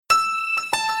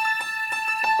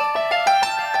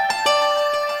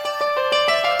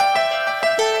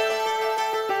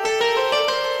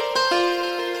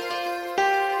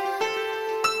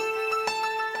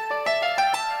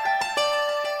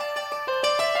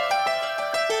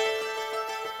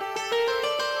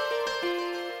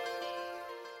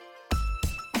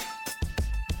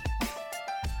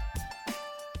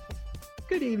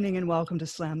Good evening and welcome to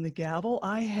Slam the Gavel.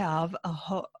 I have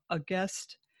a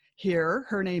guest here.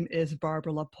 Her name is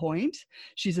Barbara Lapointe.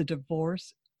 She's a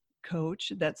divorce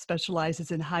coach that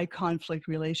specializes in high conflict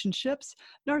relationships,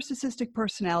 narcissistic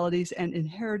personalities, and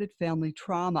inherited family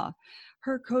trauma.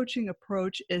 Her coaching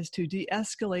approach is to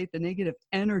de-escalate the negative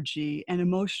energy and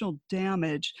emotional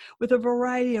damage with a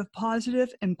variety of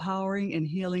positive, empowering, and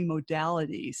healing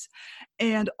modalities.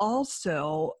 And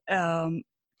also,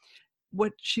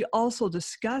 what she also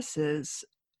discusses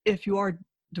if you are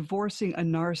divorcing a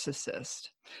narcissist.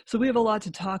 So we have a lot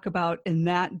to talk about in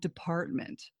that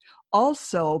department.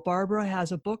 Also, Barbara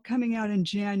has a book coming out in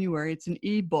January. It's an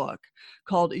ebook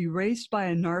called Erased by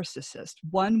a Narcissist,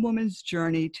 One Woman's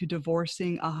Journey to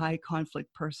Divorcing a High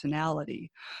Conflict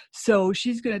Personality. So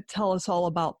she's going to tell us all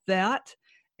about that.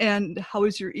 And how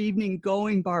is your evening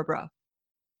going, Barbara?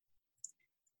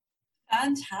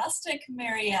 Fantastic,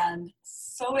 Marianne.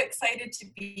 So excited to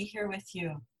be here with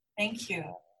you. Thank you.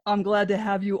 I'm glad to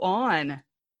have you on.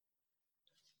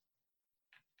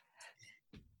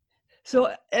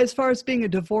 So as far as being a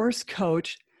divorce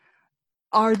coach,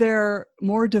 are there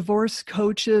more divorce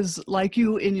coaches like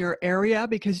you in your area?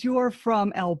 Because you are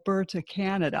from Alberta,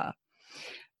 Canada.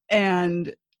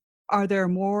 And are there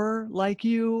more like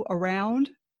you around?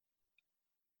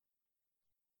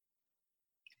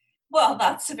 Well,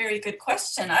 that's a very good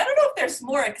question. I don't know if there's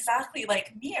more exactly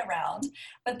like me around,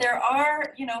 but there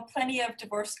are, plenty of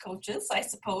divorce coaches, I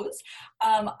suppose.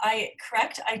 I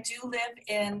do live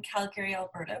in Calgary,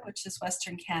 Alberta, which is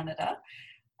Western Canada.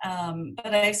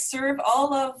 But I serve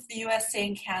all of the USA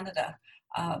and Canada.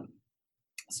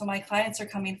 So my clients are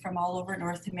coming from all over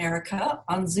North America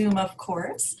on Zoom, of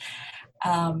course.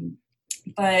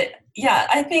 But yeah,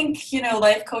 I think,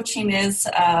 life coaching is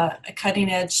a cutting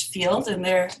edge field, and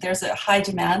there's a high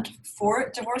demand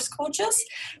for divorce coaches.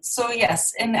 So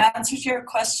yes, in answer to your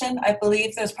question, I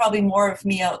believe there's probably more of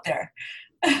me out there.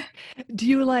 Do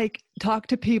you talk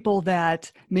to people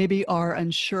that maybe are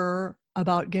unsure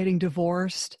about getting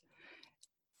divorced?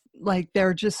 Like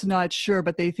they're just not sure,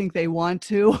 but they think they want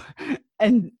to.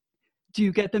 And do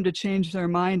you get them to change their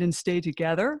mind and stay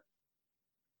together?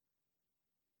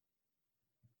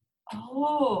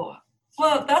 Oh,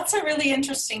 well, that's a really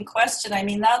interesting question. I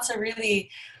mean, that's a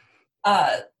really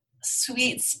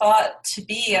sweet spot to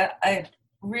be. I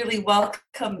really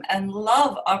welcome and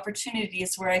love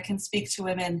opportunities where I can speak to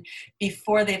women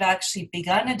before they've actually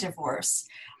begun a divorce.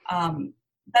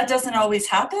 That doesn't always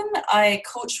happen. I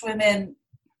coach women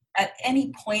at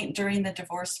any point during the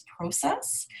divorce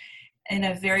process in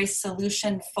a very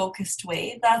solution-focused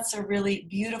way. That's a really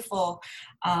beautiful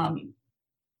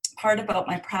part about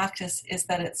my practice, is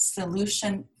that it's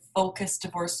solution-focused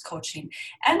divorce coaching.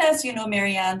 And as you know,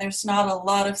 Marianne, there's not a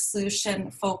lot of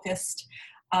solution-focused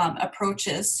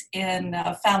approaches in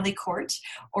family court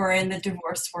or in the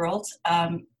divorce world.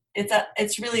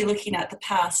 It's really looking at the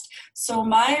past. So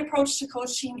my approach to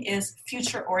coaching is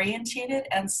future-orientated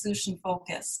and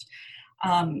solution-focused.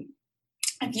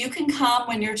 If you can come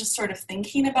when you're just sort of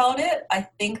thinking about it, I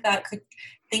think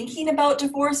thinking about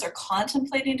divorce or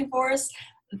contemplating divorce,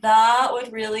 that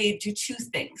would really do two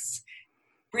things.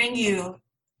 Bring you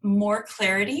more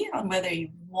clarity on whether you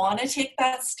want to take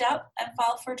that step and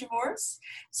file for divorce.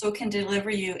 So it can deliver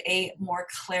you more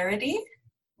clarity,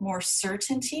 more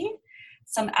certainty,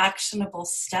 some actionable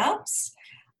steps.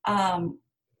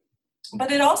 But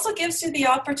it also gives you the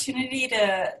opportunity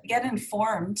to get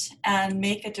informed and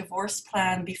make a divorce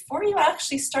plan before you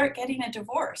actually start getting a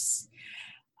divorce.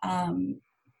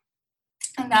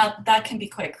 And that can be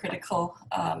quite critical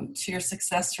to your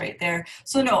success rate there.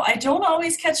 So no, I don't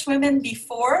always catch women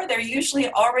before. They're usually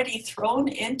already thrown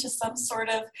into some sort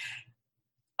of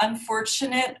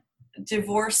unfortunate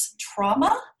divorce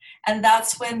trauma. And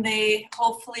that's when they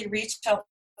hopefully reach out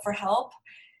for help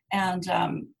and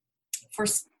for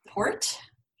support.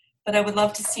 But I would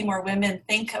love to see more women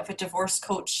think of a divorce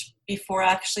coach before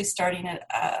actually starting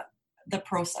the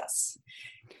process.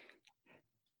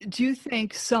 Do you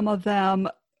think some of them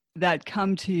that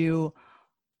come to you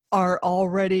are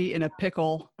already in a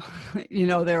pickle?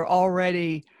 They're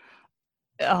already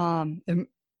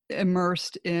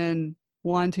immersed in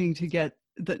wanting to get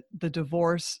the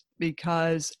divorce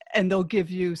and they'll give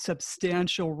you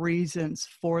substantial reasons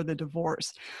for the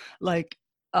divorce.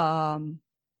 I'm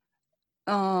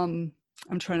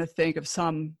trying to think of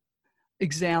some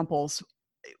examples.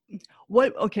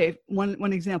 One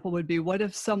example would be, what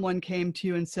if someone came to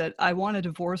you and said, I want a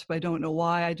divorce, but I don't know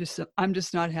why. I'm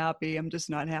just not happy. I'm just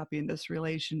not happy in this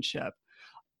relationship.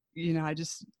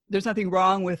 There's nothing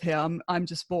wrong with him. I'm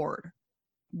just bored.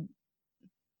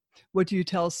 What do you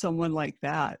tell someone like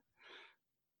that?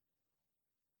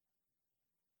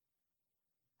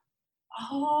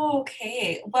 Oh,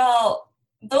 okay. Well,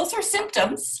 those are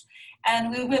symptoms,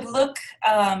 and we would look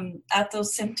at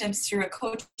those symptoms through a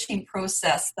coaching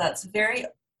process that's very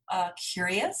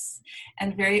curious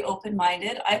and very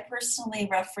open-minded. I personally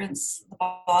reference the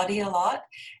body a lot,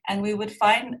 and we would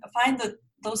find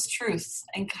those truths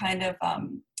and kind of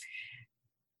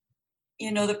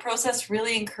the process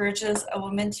really encourages a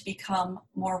woman to become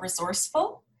more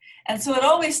resourceful. And so it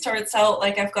always starts out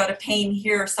like, I've got a pain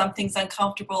here, or something's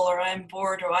uncomfortable, or I'm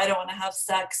bored, or I don't want to have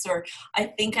sex, or I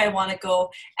think I want to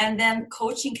go. And then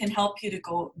coaching can help you to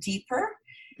go deeper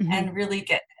and really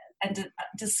get and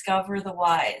discover the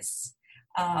whys.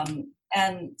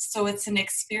 And so it's an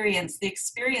experience. The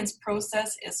experience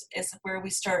process is where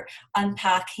we start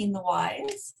unpacking the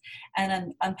whys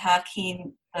and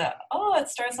unpacking it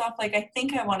starts off like, I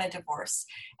think I want a divorce.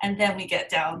 And then we get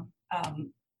down.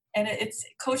 And it's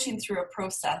coaching through a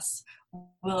process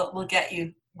will get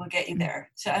you there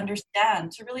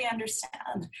to really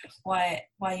understand why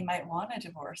you might want a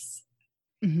divorce.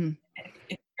 If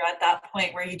you're at that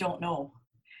point where you don't know.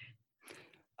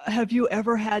 Have you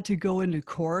ever had to go into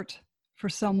court for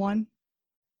someone?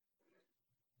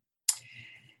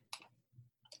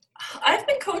 I've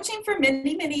been coaching for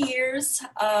many, many years,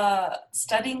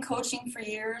 studying coaching for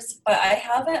years, but I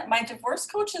haven't. My divorce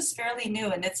coach is fairly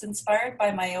new, and it's inspired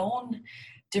by my own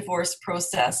divorce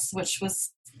process, which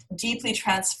was deeply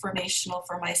transformational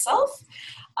for myself.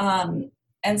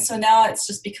 And so now it's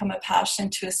just become a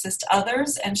passion to assist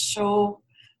others and show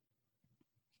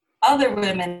other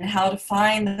women how to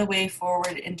find the way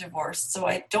forward in divorce. So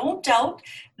I don't doubt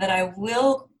that I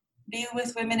will be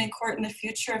with women in court in the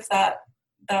future if that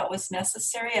was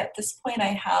necessary. At this point,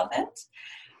 I haven't.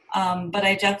 But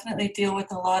I definitely deal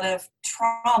with a lot of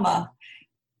trauma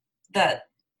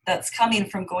that's coming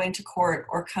from going to court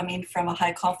or coming from a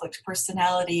high conflict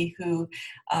personality who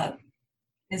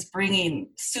is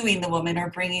suing the woman or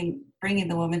bringing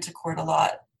the woman to court a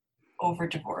lot over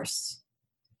divorce.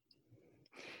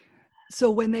 So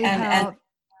when they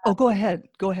go ahead.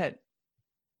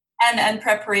 And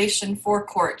preparation for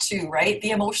court too, right?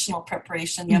 The emotional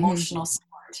preparation, the emotional support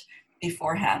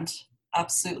beforehand.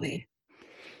 Absolutely.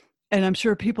 And I'm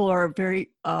sure people are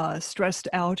very stressed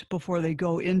out before they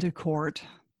go into court,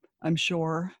 I'm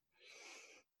sure.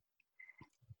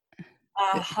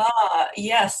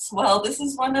 Yes. Well, this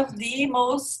is one of the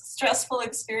most stressful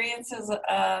experiences,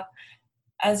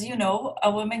 as you know, a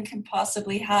woman can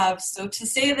possibly have. So to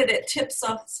say that it tips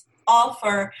us off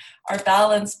our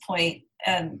balance point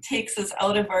and takes us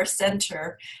out of our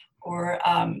center or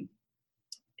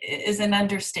is an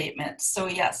understatement. So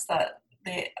yes, that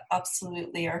they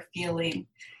absolutely are feeling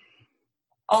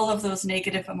all of those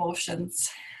negative emotions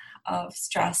of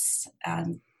stress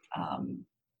and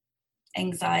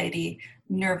anxiety,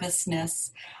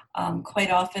 nervousness.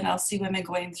 Quite often I'll see women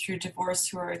going through divorce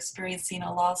who are experiencing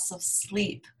a loss of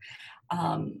sleep.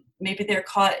 Maybe they're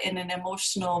caught in an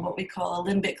emotional, what we call a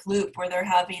limbic loop, where they're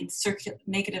having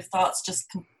negative thoughts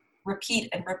just repeat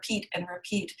and repeat and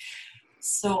repeat.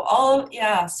 So all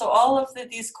of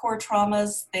these core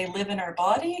traumas, they live in our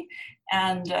body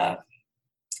and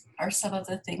are some of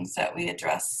the things that we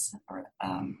address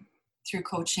through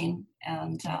coaching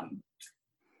and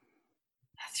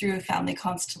through family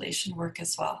constellation work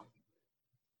as well.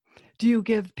 Do you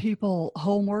give people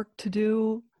homework to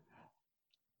do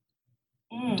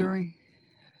during?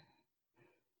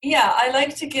 Yeah, I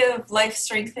like to give life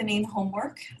strengthening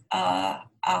homework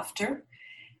after.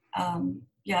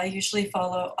 I usually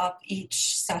follow up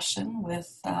each session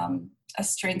with a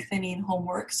strengthening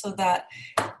homework so that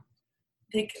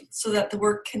the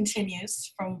work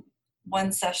continues from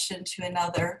one session to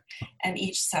another, and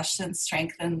each session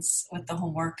strengthens with the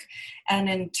homework. And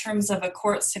in terms of a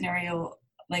court scenario,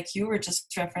 like you were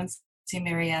just referencing,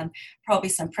 Marianne, probably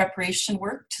some preparation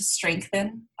work to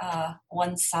strengthen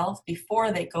oneself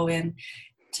before they go in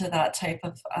to that type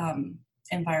of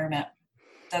environment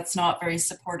that's not very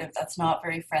supportive, that's not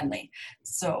very friendly.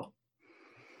 So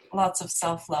lots of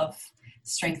self-love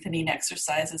strengthening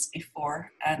exercises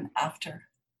before and after.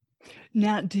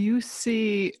 Now, do you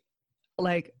see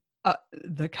like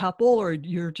the couple, or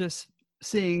you're just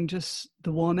seeing just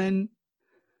the woman?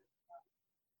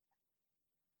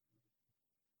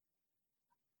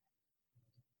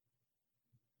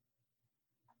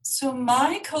 So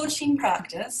my coaching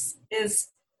practice is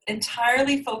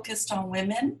entirely focused on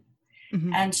women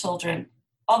and children.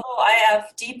 Although I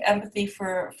have deep empathy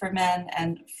for men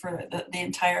and for the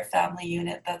entire family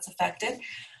unit that's affected.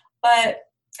 But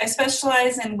I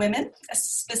specialize in women,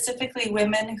 specifically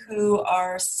women who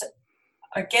are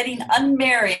getting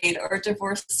unmarried or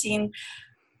divorcing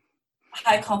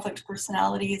high conflict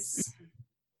personalities,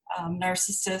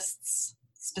 narcissists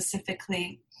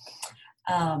specifically.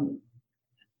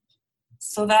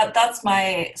 So that's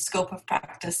my scope of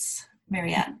practice,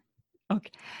 Marianne.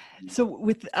 Okay. So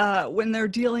with when they're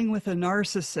dealing with a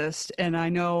narcissist, and I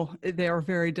know they are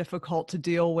very difficult to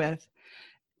deal with,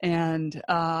 and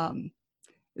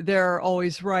they're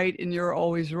always right and you're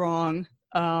always wrong.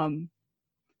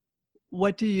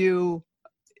 What do you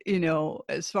know,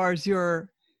 as far as your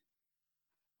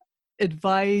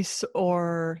advice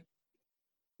or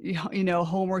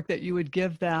homework that you would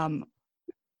give them,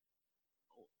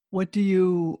 what do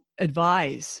you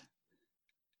advise?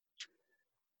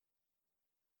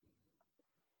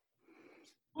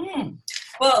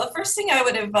 Well, the first thing I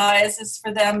would advise is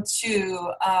for them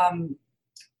to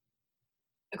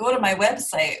go to my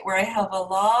website, where I have a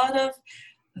lot of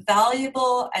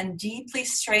valuable and deeply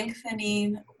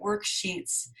strengthening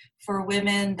worksheets for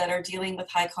women that are dealing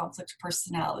with high conflict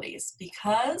personalities,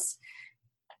 because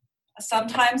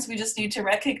sometimes we just need to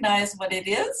recognize what it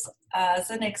is. As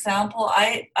an example,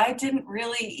 I didn't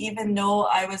really even know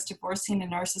I was divorcing a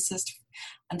narcissist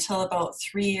until about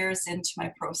 3 years into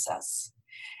my process.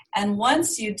 And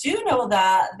once you do know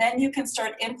that, then you can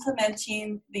start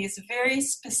implementing these very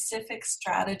specific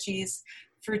strategies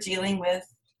for dealing with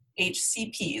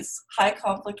HCPs, high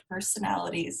conflict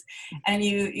personalities, and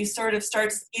you sort of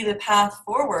start to see the path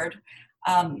forward.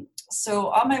 So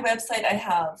on my website, I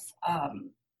have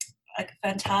a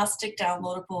fantastic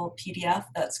downloadable PDF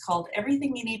that's called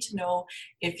Everything You Need to Know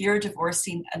If You're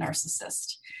Divorcing a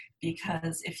Narcissist.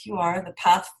 Because if you are, the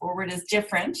path forward is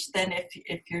different than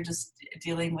if you're just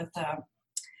dealing with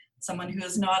someone who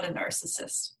is not a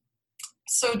narcissist.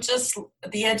 So just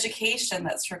the education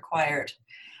that's required,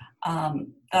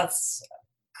 that's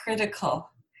critical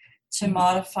to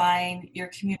modifying your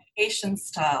communication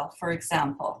style, for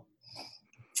example.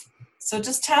 So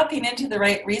just tapping into the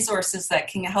right resources that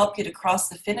can help you to cross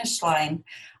the finish line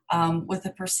with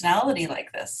a personality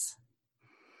like this.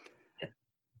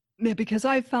 Yeah, because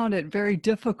I found it very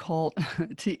difficult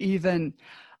to even,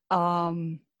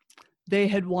 they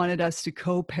had wanted us to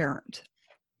co-parent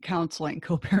counseling,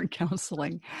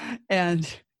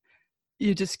 and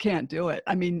you just can't do it.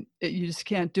 I mean, you just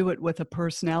can't do it with a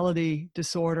personality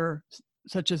disorder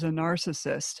such as a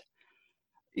narcissist,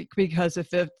 because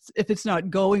if it's not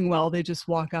going well, they just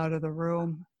walk out of the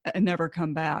room and never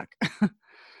come back.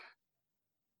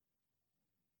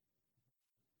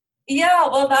 Yeah,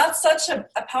 well, that's such a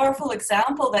powerful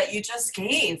example that you just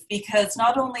gave, because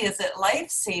not only is it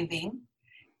life-saving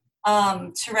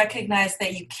to recognize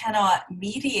that you cannot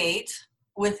mediate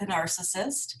with a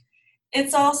narcissist,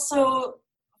 it's also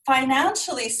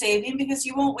financially saving, because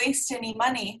you won't waste any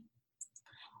money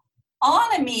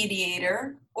on a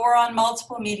mediator or on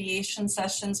multiple mediation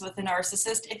sessions with a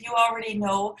narcissist if you already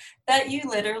know that you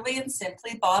literally and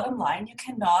simply, bottom line, you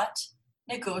cannot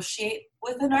negotiate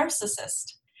with a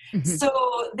narcissist. Mm-hmm.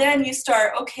 So then you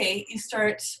start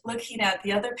looking at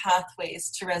the other pathways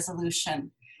to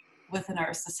resolution with a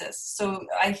narcissist. So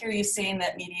I hear you saying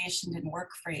that mediation didn't work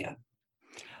for you.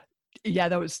 Yeah,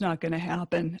 that was not going to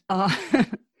happen.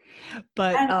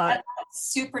 But and that's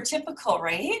super typical,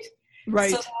 right?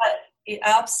 Right. So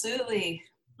absolutely.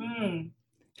 And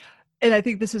I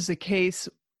think this is the case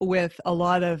with a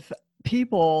lot of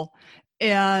people.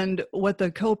 And what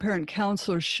the co-parent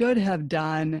counselor should have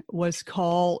done was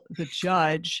call the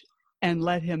judge and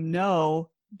let him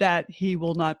know that he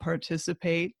will not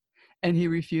participate and he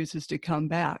refuses to come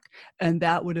back. And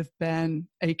that would have been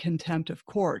a contempt of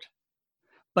court.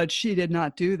 But she did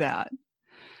not do that.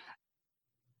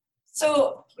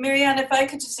 So, Marianne, if I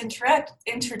could just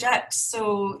interject.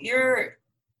 So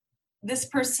this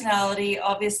personality,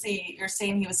 obviously you're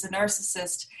saying he was a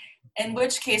narcissist, in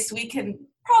which case we can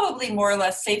probably more or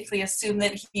less safely assume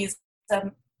that he's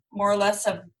more or less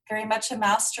very much a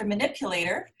master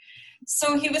manipulator.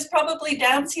 So he was probably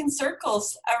dancing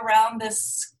circles around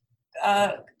this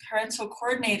parental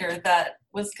coordinator that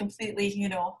was completely,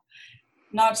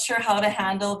 not sure how to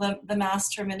handle the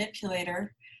master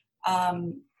manipulator,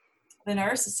 the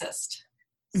narcissist.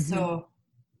 Mm-hmm. So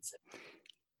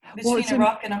between a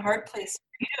rock and a hard place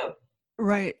for you.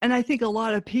 Right. And I think a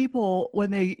lot of people, when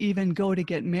they even go to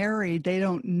get married, they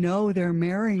don't know they're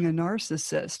marrying a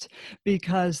narcissist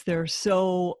because they're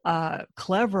so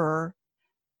clever,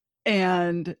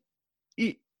 and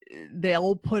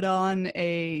they'll put on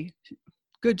a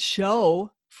good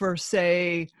show for,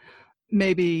 say,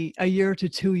 maybe a year to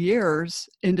 2 years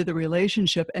into the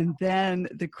relationship, and then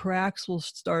the cracks will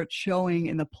start showing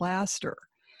in the plaster.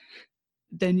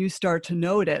 Then you start to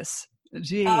notice,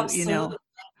 gee, Absolutely.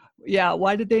 Yeah,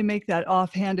 why did they make that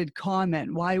offhanded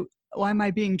comment? Why am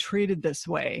I being treated this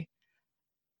way?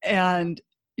 and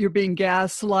you're being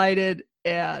gaslighted,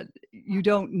 and you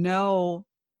don't know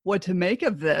what to make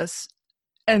of this.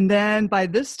 And then by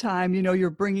this time, you're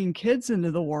bringing kids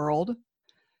into the world,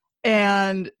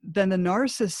 and then the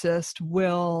narcissist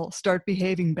will start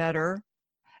behaving better,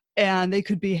 and they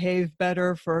could behave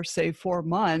better for, say, 4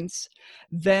 months.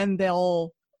 Then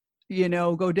they'll,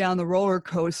 go down the roller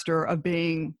coaster of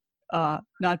being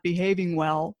not behaving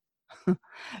well.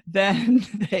 Then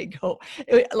they go,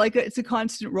 like it's a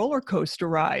constant roller coaster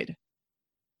ride.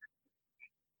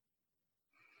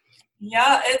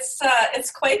 Yeah,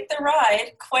 it's quite the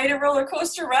ride, quite a roller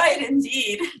coaster ride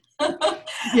indeed.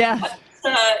 Yeah.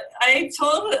 I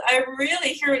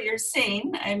really hear what you're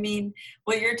saying. I mean,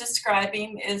 what you're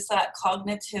describing is that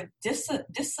cognitive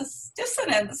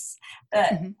dissonance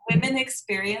that Mm-hmm. women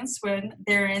experience when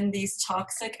they're in these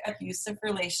toxic, abusive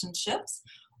relationships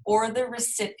or the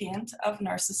recipient of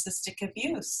narcissistic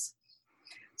abuse.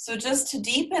 So just to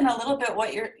deepen a little bit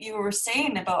what you were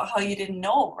saying about how you didn't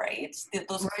know, right?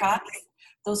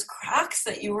 Those cracks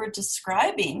that you were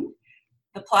describing,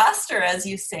 the plaster, as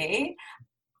you say,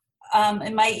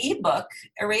 in my ebook,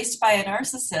 Erased by a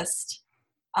Narcissist,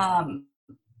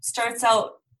 starts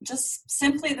out just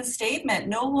simply the statement: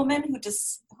 no woman who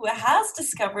has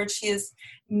discovered she is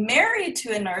married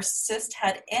to a narcissist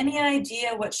had any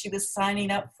idea what she was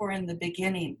signing up for in the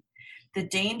beginning, the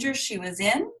danger she was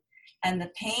in, and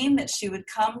the pain that she would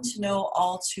come to know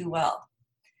all too well.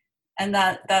 And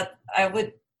that I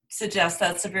would suggest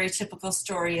that's a very typical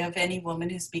story of any woman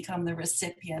who's become the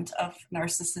recipient of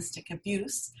narcissistic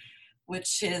abuse,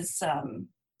 which is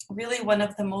really one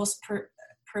of the most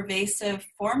pervasive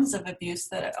forms of abuse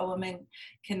that a woman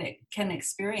can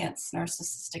experience,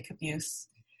 narcissistic abuse.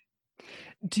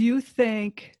 Do you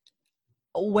think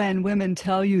when women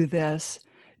tell you this,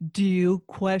 do you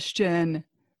question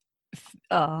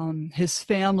his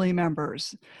family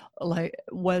members? Like,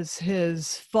 was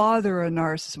his father a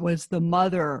narcissist? Was the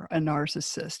mother a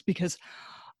narcissist? Because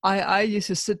I used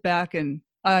to sit back and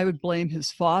I would blame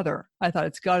his father. I thought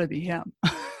it's got to be him.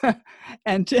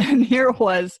 and here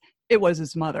it was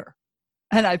his mother.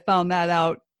 And I found that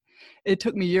out. It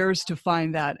took me years to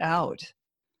find that out.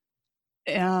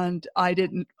 And I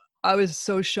was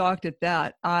so shocked at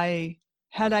that.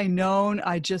 Had I known,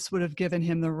 I just would have given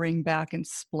him the ring back and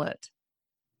split.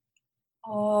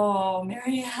 Oh,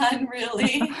 Marianne,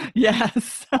 really?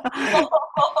 Yes.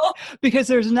 Because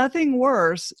there's nothing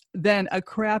worse than a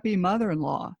crappy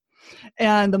mother-in-law.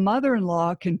 And the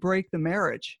mother-in-law can break the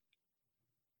marriage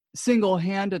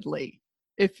single-handedly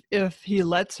if he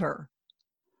lets her.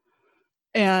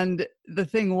 And the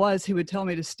thing was, he would tell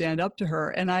me to stand up to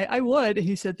her, and I would.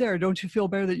 He said, "There, don't you feel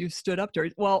better that you stood up to her?"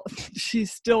 Well,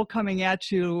 she's still coming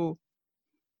at you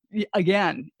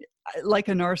again, like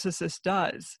a narcissist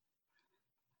does.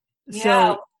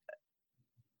 Yeah.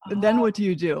 So then what do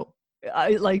you do?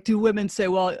 Do women say,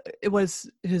 well, it was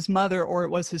his mother or it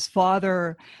was his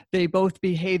father, they both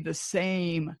behave the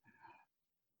same?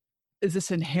 Is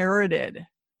this inherited?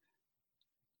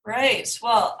 Right.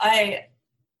 Well, I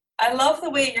love the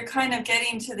way you're kind of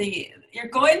you're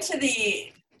going to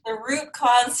the root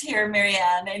cause here,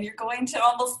 Marianne, and you're going to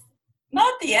almost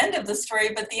not the end of the story,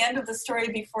 but the end of the story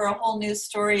before a whole new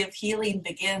story of healing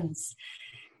begins.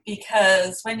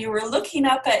 Because when you were looking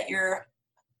up at your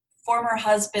former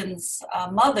husband's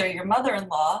mother, your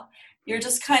mother-in-law, you're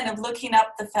just kind of looking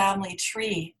up the family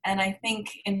tree. And I think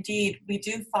indeed we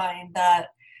do find that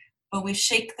when we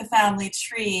shake the family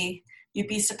tree, you'd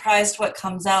be surprised what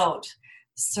comes out.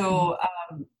 So,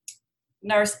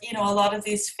 a lot of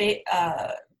these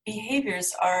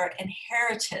behaviors are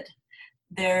inherited.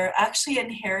 They're actually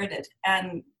inherited,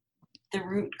 and the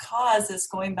root cause is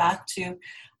going back to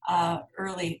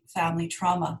early family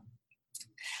trauma.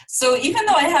 So even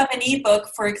though I have an ebook,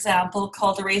 for example,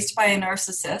 called Erased by a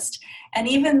Narcissist, and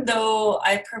even though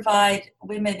I provide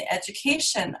women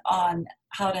education on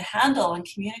how to handle and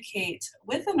communicate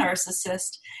with a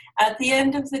narcissist, at the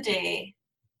end of the day,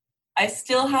 I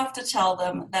still have to tell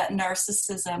them that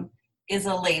narcissism is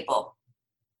a label.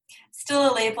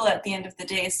 Still a label at the end of the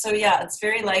day. So yeah, it's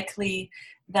very likely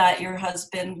that your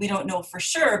husband, we don't know for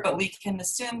sure, but we can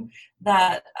assume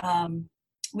that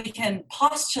we can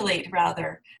postulate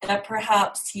rather that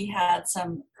perhaps he had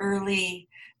some early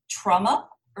trauma,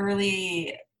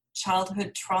 early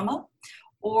childhood trauma,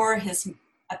 or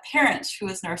a parent who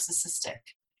was narcissistic.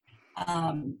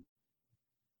 And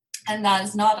that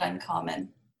is not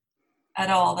uncommon at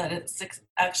all, that it's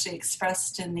actually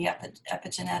expressed in the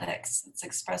epigenetics. It's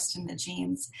expressed in the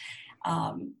genes.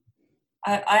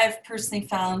 I've personally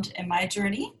found in my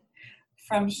journey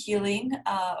from healing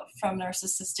from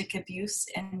narcissistic abuse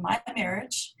in my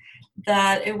marriage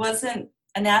that it wasn't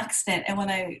an accident. And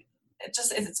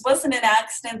it wasn't an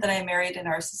accident that I married a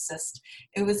narcissist.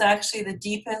 It was actually the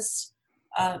deepest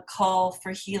call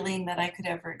for healing that I could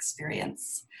ever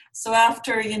experience. So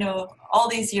after, all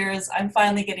these years, I'm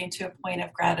finally getting to a point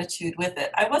of gratitude with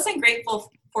it. I wasn't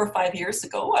grateful 4 or 5 years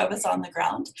ago. I was on the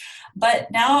ground, but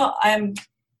now I'm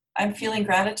feeling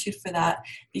gratitude for that,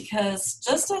 because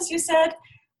just as you said,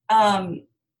 I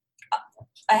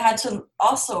had to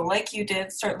also, like you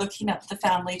did, start looking up the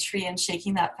family tree and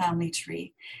shaking that family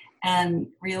tree and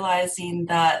realizing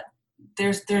that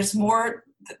there's more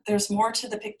to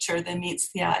the picture than meets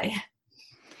the eye.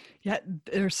 Yeah,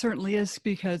 there certainly is,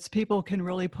 because people can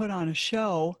really put on a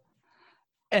show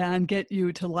and get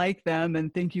you to like them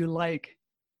and think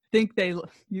they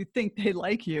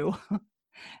like you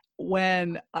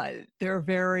when they're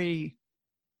very,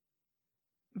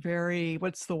 very,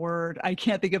 what's the word? I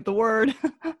can't think of the word,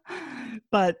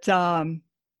 but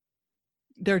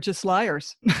they're just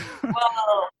liars.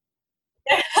 Well,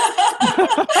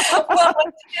 well,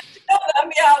 once you get to know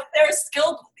them, yeah, they're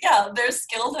skilled. Yeah, they're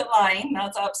skilled at lying.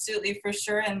 That's absolutely for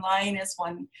sure. And lying is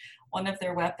one of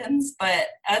their weapons. But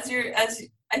as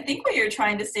I think what you're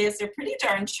trying to say is they're pretty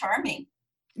darn charming.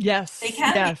 Yes. They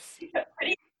can be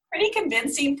pretty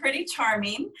convincing, pretty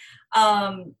charming.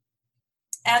 And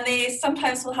they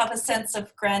sometimes will have a sense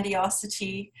of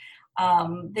grandiosity.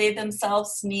 They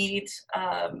themselves need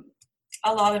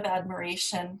a lot of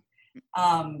admiration.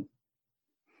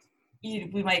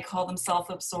 We might call them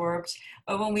self-absorbed,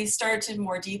 but when we start to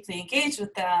more deeply engage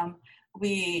with them,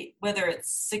 whether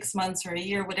it's 6 months or a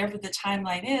year, whatever the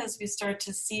timeline is, we start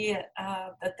to see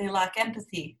that they lack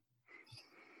empathy.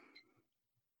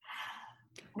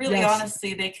 Really, yes.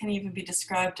 Honestly, they can even be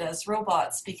described as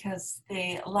robots, because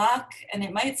they lack, and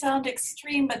it might sound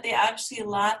extreme, but they actually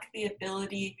lack the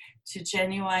ability to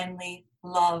genuinely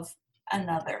love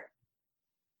another.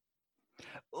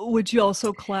 Would you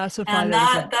also classify and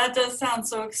that does sound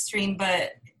so extreme,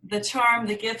 but the charm,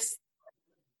 the gifts.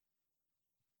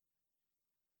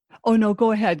 Oh no,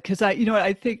 go ahead, because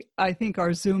I think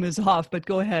our Zoom is off, but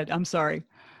go ahead. I'm sorry.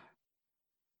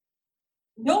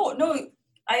 No,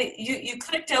 you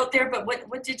clicked out there, but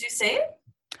what did you say?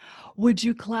 Would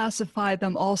you classify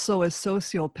them also as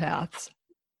sociopaths?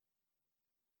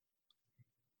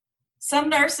 Some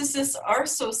narcissists are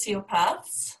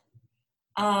sociopaths.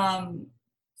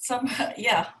 Some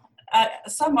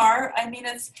are. I mean,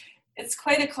 it's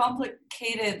quite a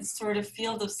complicated sort of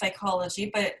field of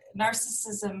psychology, but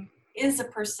narcissism is a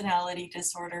personality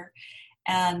disorder.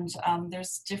 And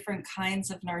there's different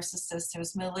kinds of narcissists.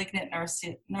 There's malignant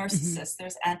narcissists. Mm-hmm.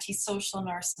 There's antisocial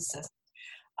narcissists.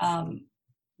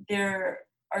 There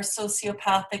are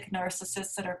sociopathic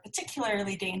narcissists that are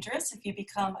particularly dangerous if you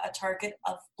become a target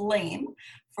of blame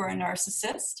for a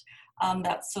narcissist.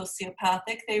 That's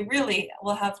sociopathic. They really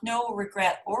will have no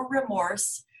regret or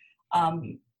remorse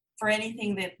for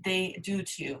anything that they do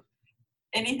to you.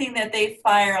 Anything that they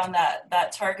fire on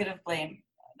that target of blame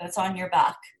that's on your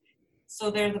back. So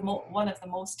they're one of the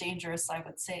most dangerous, I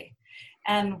would say.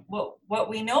 And what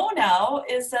we know now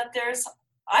is that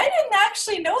I didn't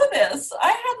actually know this. I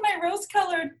had my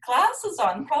rose-colored glasses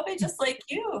on, probably just like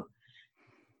you.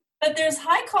 But there's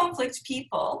high conflict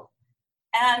people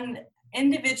and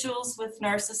individuals with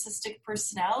narcissistic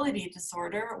personality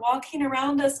disorder walking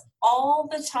around us all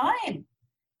the time.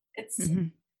 It's, mm-hmm.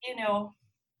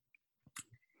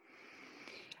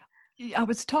 I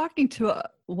was talking to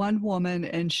one woman,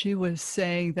 and she was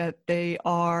saying that they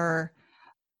are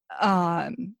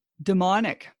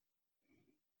demonic.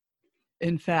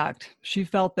 In fact, she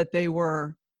felt that they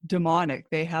were demonic.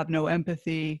 They have no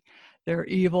empathy. They're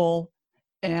evil,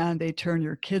 and they turn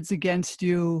your kids against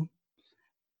you.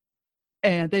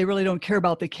 And they really don't care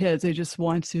about the kids. They just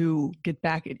want to get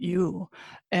back at you.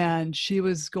 And she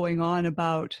was going on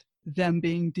about them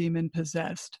being demon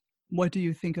possessed. What do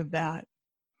you think of that?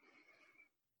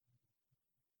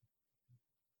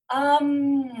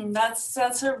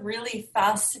 That's a really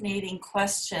fascinating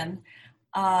question.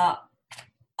 I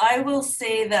will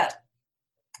say that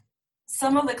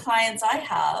some of the clients I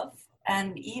have,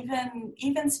 and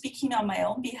even speaking on my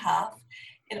own behalf,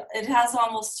 it has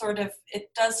almost sort of, it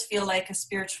does feel like a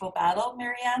spiritual battle,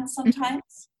 Marianne,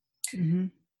 sometimes. Mm-hmm.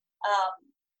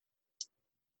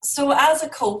 So as a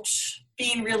coach,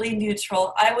 being really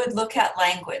neutral, I would look at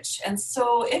language. And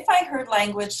so if I heard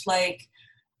language like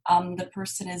the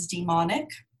person is demonic,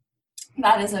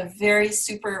 that is a very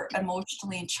super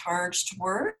emotionally charged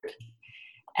word.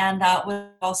 And that would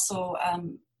also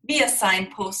be a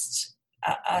signpost,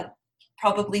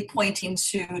 probably pointing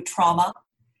to trauma.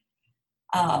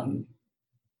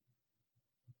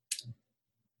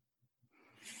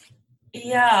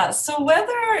 Yeah. So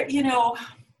whether,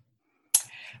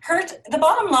 hurt, the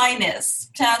bottom line is,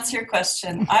 to answer your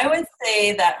question, I would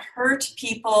say that hurt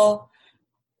people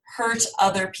hurt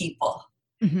other people.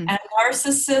 Hmm. And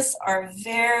narcissists are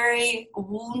very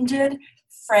wounded,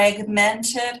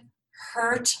 fragmented,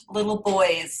 hurt little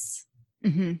boys,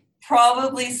 Hmm.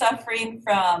 probably suffering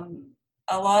from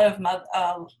a lot of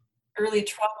early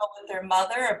trauma with their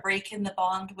mother, a break in the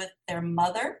bond with their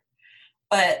mother.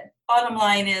 But bottom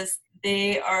line is,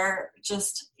 they are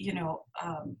just,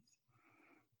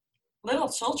 little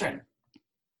children.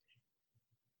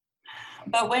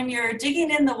 But when you're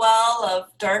digging in the well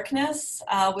of darkness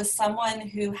with someone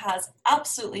who has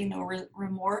absolutely no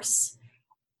remorse,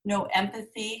 no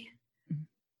empathy,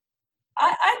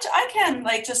 I can,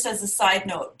 like, just as a side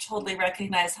note, totally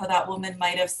recognize how that woman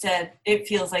might have said, it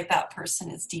feels like that person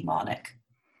is demonic.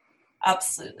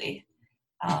 Absolutely.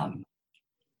 Um,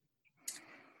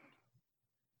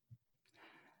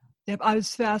 Yep, I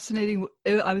was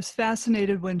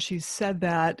fascinated when she said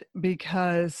that,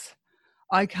 because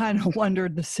I kind of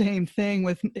wondered the same thing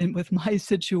with my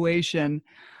situation,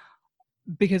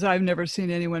 because I've never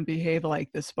seen anyone behave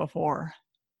like this before.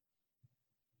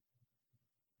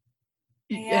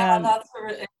 yeah, And that's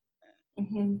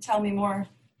tell me more.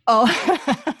 oh,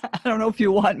 I don't know if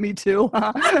you want me to.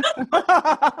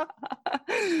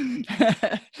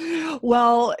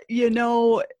 Well,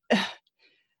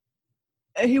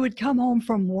 he would come home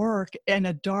from work in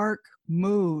a dark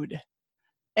mood.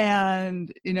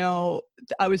 And,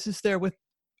 I was just there with,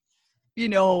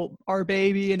 our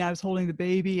baby, and I was holding the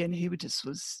baby, and he would just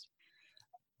was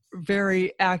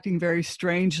acting very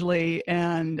strangely.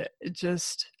 And it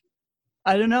just,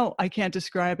 I don't know. I can't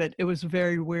describe it. It was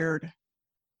very weird.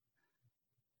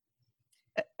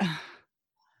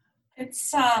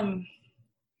 It's, yeah,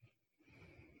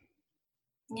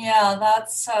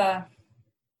 that's, I'm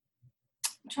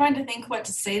trying to think what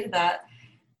to say to that.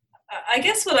 I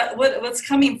guess what's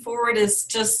coming forward is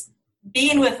just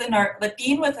being with a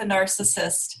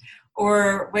narcissist,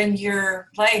 or when your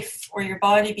life or your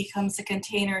body becomes a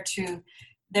container to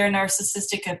their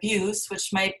narcissistic abuse,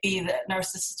 which might be that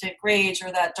narcissistic rage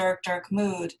or that dark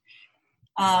mood.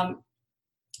 Um,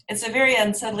 it's a very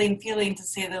unsettling feeling, to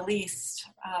say the least.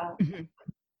 Mhm.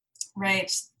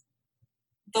 Right?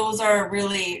 Those are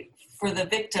really, for the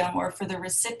victim or for the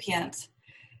recipient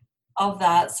of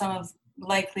that, some of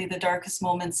likely the darkest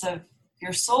moments of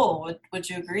your soul. Would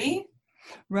you agree?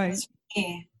 Right. That's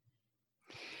me.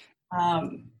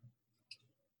 Um,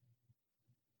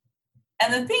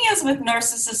 and the thing is with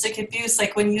narcissistic abuse,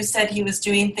 like when you said he was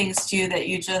doing things to you that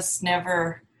you just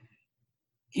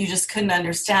couldn't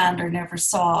understand or never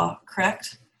saw,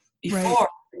 correct? Right. Before,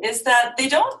 is that they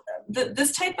don't,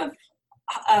 this type of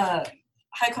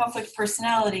high conflict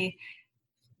personality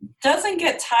doesn't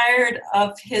get tired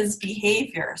of his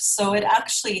behavior. So it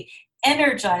actually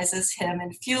energizes him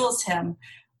and fuels him.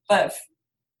 But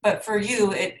for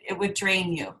you, it would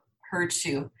drain you, hurt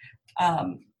you.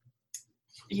 Um,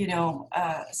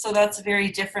 so that's a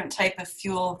very different type of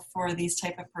fuel for these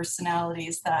type of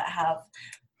personalities that have,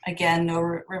 again, no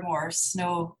remorse,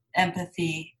 no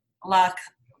empathy,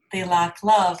 they lack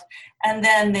love. And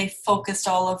then they focused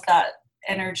all of that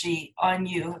energy on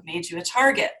you, made you a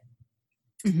target.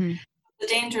 Hmm. The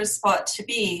dangerous spot to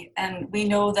be. And we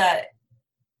know that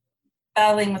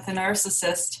battling with a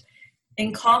narcissist,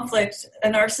 in conflict, a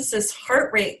narcissist's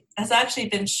heart rate has actually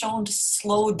been shown to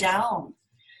slow down,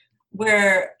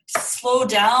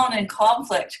 in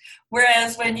conflict.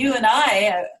 Whereas when you and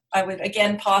I would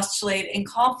again postulate, in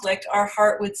conflict, our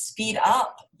heart would speed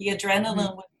up, the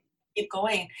adrenaline would keep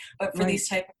going. But for Right. these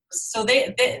type of, so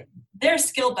they're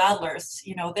skilled battlers,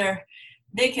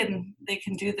 they can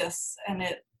do this, and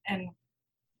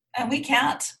we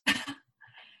can't.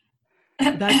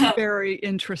 That's very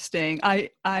interesting.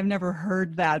 I've never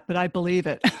heard that, but I believe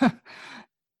it.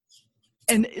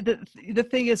 And the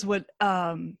thing is, what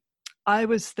I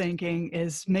was thinking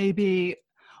is, maybe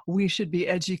we should be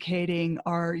educating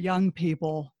our young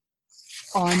people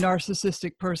on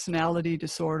narcissistic personality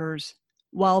disorders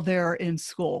while they're in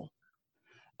school,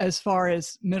 as far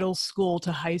as middle school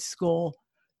to high school,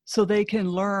 so they can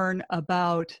learn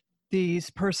about these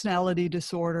personality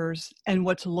disorders and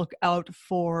what to look out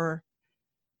for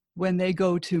when they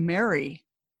go to marry.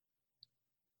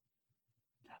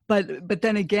 But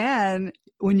then again,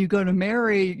 when you go to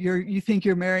marry, you think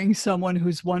you're marrying someone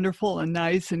who's wonderful and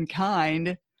nice and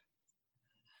kind,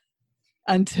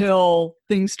 until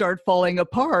things start falling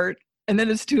apart, and then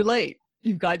it's too late.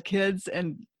 You've got kids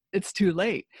and it's too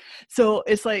late. So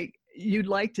it's like, you'd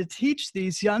like to teach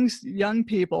these young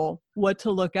people what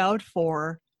to look out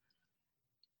for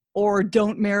or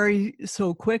don't marry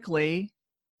so quickly,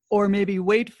 or maybe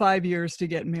wait 5 years to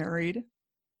get married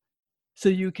so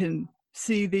you can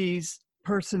see these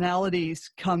personalities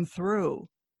come through.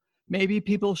 Maybe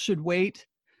people should wait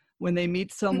when they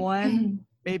meet someone,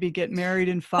 maybe get married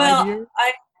in 5 Well, years.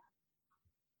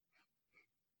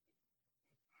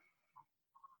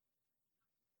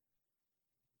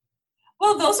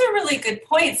 Well, those are really good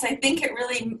points. I think it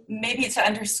really, maybe to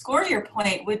underscore your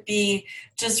point, would be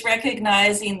just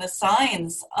recognizing the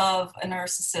signs of a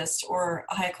narcissist or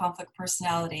a high conflict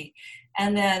personality,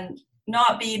 and then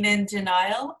not being in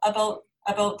denial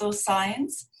about those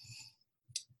signs.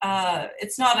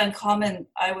 It's not uncommon,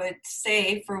 I would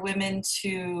say, for women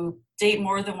to date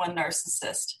more than one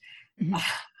narcissist. Mm-hmm.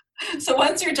 So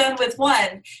once you're done with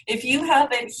one, if you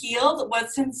haven't healed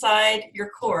what's inside your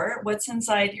core, what's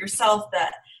inside yourself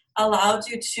that allowed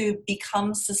you to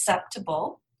become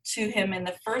susceptible to him in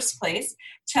the first place,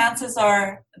 chances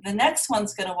are the next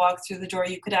one's going to walk through the door.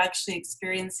 You could actually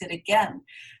experience it again.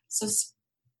 So,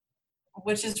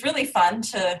 which is really fun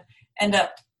to end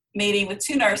up mating with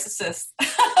two narcissists.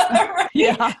 Right?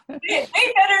 Yeah. Way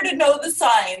better to know the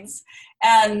signs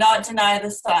and not deny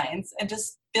the signs, and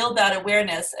just build that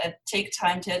awareness and take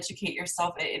time to educate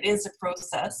yourself. It is a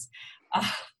process.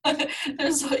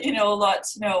 There's a lot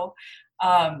to know.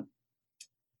 And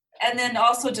then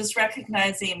also just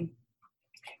recognizing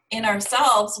in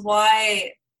ourselves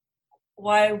why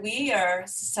we are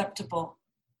susceptible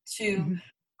to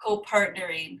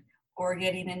co-partnering or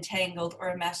getting entangled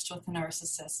or enmeshed with a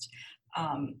narcissist.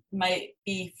 Might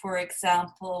be, for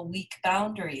example, weak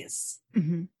boundaries,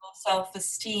 low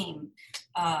self-esteem,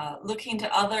 looking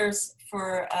to others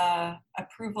for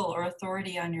approval or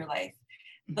authority on your life.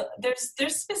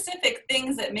 There's specific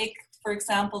things that make, for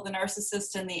example, the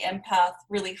narcissist and the empath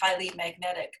really highly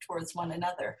magnetic towards one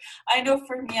another. I know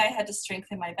for me, I had to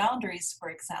strengthen my boundaries, for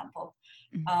example.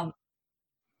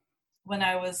 When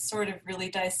I was sort of really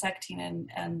dissecting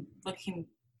and looking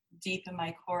deep in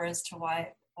my core as to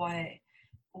why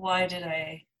did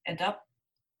I end up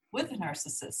with a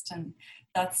narcissist, and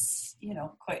that's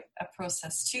quite a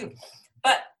process too.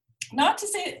 But not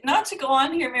to go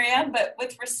on here, Marianne, but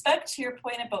with respect to your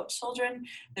point about children,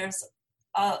 there's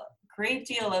a great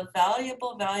deal of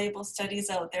valuable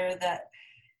studies out there that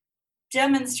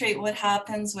demonstrate what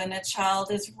happens when a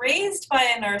child is raised by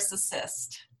a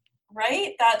narcissist.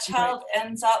 Right? That child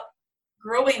ends up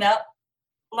growing up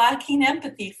lacking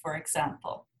empathy, for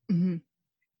example.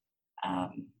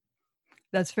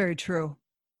 That's very true.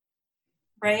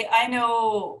 Right? I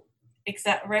know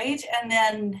right? And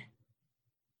then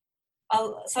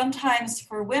sometimes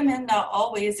for women, not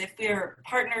always, if we're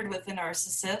partnered with a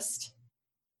narcissist,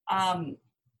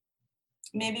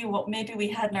 maybe we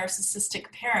had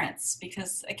narcissistic parents,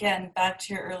 because again, back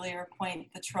to your earlier point,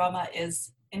 the trauma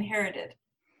is inherited.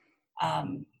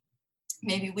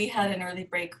 Maybe we had an early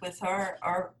break with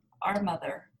our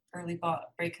mother, early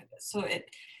break. So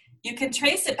you can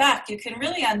trace it back. You can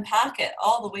really unpack it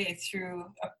all the way through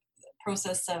a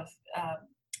process of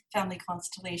family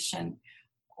constellation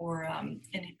or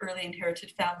early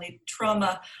inherited family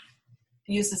trauma.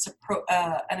 Uses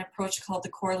an approach called the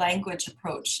core language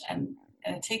approach, and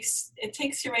it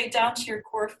takes you right down to your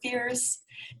core fears,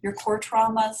 your core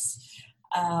traumas.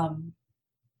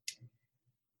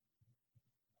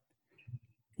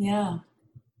 Yeah.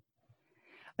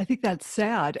 I think that's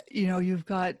sad. You've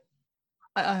got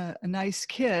a nice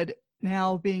kid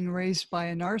now being raised by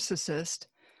a narcissist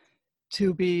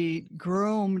to be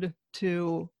groomed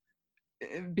to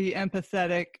be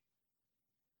empathetic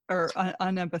or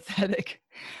unempathetic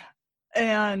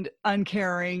and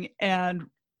uncaring and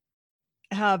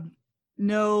have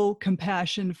no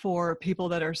compassion for people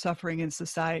that are suffering in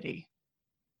society.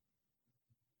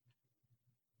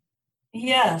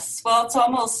 Yes, well, it's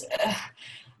almost,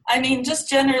 just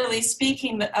generally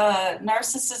speaking,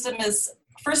 narcissism is,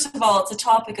 first of all, it's a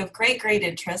topic of great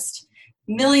interest.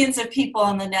 Millions of people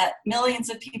on the net, millions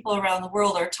of people around the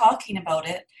world are talking about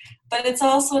it, but it's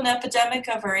also an epidemic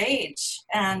of our age,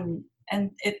 and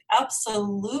it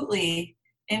absolutely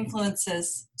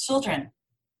influences children.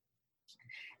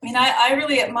 I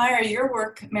really admire your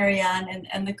work, Marianne,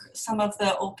 and some of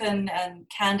the open and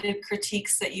candid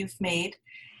critiques that you've made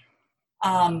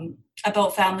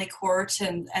about family court,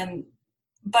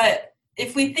 but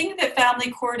if we think that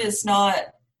family court is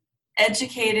not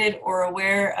educated or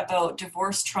aware about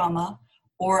divorce trauma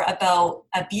or about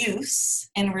abuse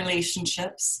in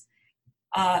relationships,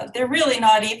 they're really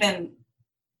not even,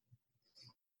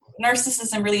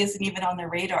 narcissism really isn't even on their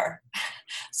radar.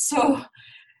 So,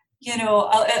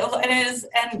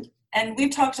 and we've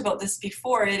talked about this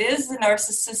before, it is the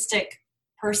narcissistic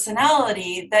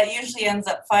personality that usually ends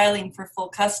up filing for full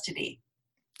custody.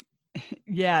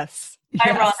 Yes.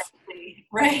 Ironically,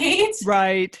 right?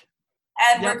 Right.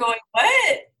 And we're going,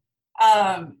 what?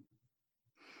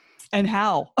 And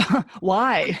how?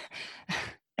 Why?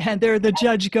 And there the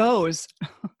judge goes,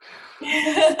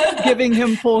 giving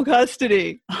him full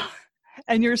custody.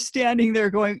 And you're standing there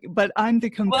going, but I'm the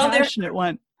compassionate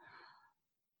one.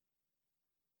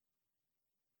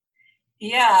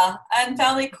 Yeah, and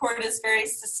family court is very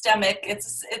systemic.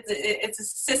 It's a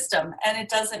system, and it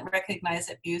doesn't recognize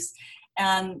abuse.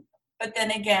 But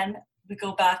then again, we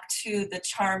go back to the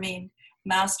charming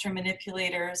master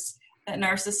manipulators that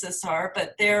narcissists are,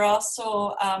 but they're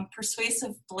also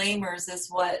persuasive blamers, is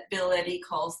what Bill Eddy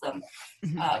calls them.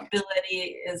 Bill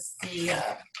Eddy is the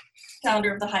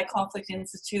founder of the High Conflict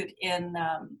Institute in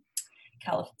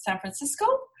San Francisco.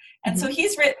 And so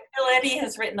Bill Eddy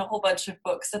has written a whole bunch of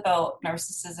books about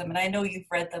narcissism, and I know you've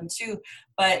read them too.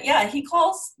 But yeah, he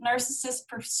calls narcissists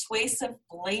persuasive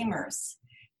blamers,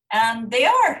 and they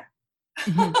are.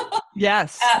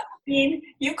 Yes. I mean,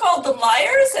 you called them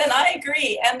liars, and I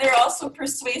agree. And they're also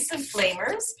persuasive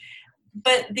blamers.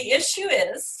 But the issue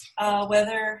is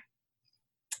whether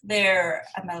they're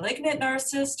a malignant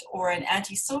narcissist or an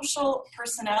antisocial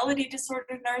personality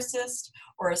disorder narcissist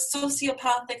or a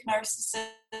sociopathic narcissist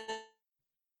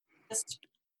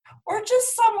or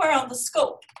just somewhere on the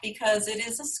scope, because it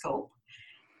is a scope.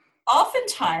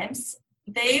 Oftentimes,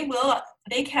 they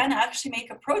can actually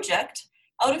make a project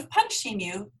out of punishing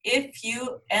you if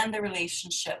you end the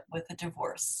relationship with a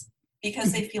divorce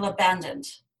because they feel abandoned.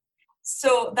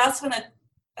 So that's when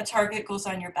a target goes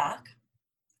on your back.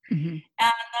 And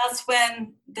that's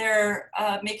when they're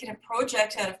making a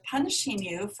project out of punishing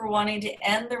you for wanting to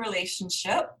end the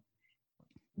relationship.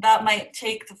 That might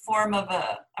take the form of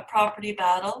a property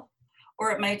battle,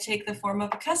 or it might take the form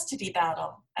of a custody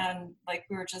battle. And like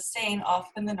we were just saying,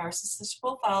 often the narcissist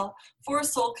will file for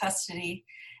sole custody,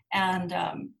 and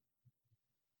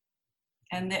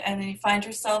then you find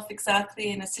yourself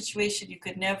exactly in a situation you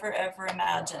could never, ever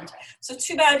imagine. So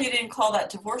too bad you didn't call that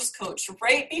divorce coach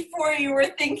right before you were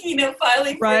thinking of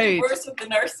filing for divorce with the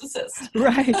narcissist.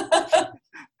 Right.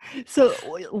 So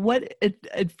what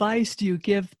advice do you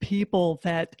give people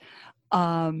that,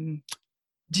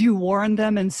 do you warn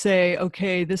them and say,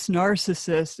 okay, this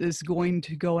narcissist is going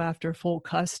to go after full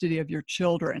custody of your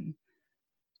children?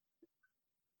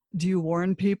 Do you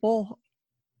warn people?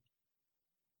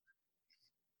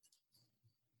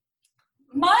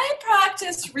 My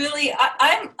practice really,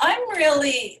 I'm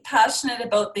really passionate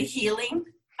about the healing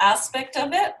aspect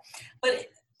of it, but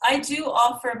I do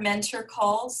offer mentor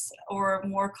calls or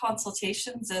more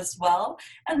consultations as well,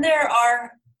 and there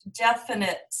are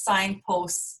definite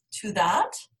signposts to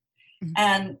that.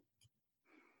 And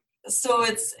so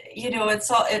it's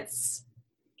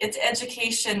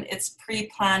education, it's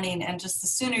pre-planning, and just the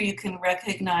sooner you can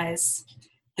recognize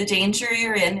the danger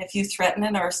you're in if you threaten a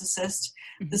narcissist,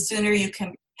 the sooner you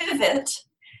can pivot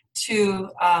to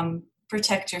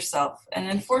protect yourself. And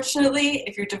unfortunately,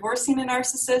 if you're divorcing a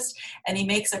narcissist and he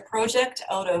makes a project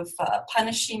out of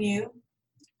punishing you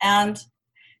and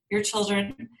your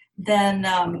children, then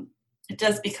it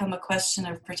does become a question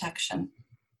of protection.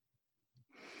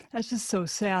 That's just so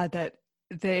sad that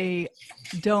they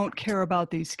don't care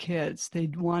about these kids. They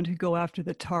want to go after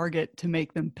the target to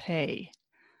make them pay.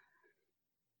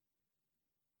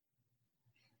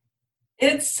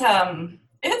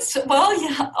 Well,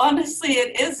 yeah, honestly,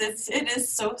 it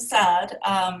is so sad.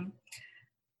 And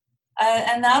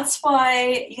that's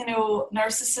why,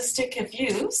 narcissistic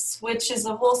abuse, which is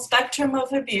a whole spectrum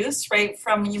of abuse, right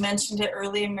from, you mentioned it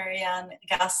earlier, Marianne,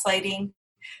 gaslighting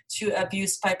to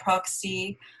abuse by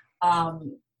proxy,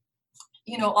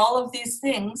 all of these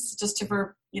things, just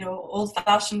to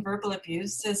old-fashioned verbal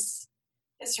abuse is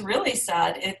really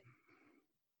sad.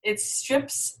 It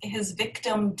strips his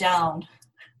victim down.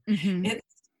 It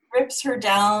strips her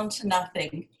down to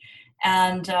nothing.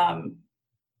 And,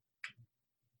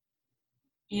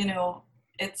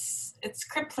 it's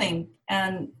crippling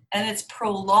and it's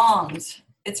prolonged.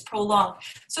 It's prolonged.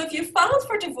 So if you filed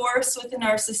for divorce with a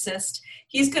narcissist,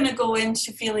 he's going to go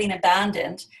into feeling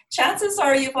abandoned. Chances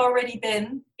are you've already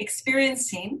been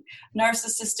experiencing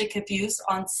narcissistic abuse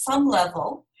on some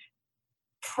level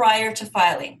prior to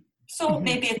filing. So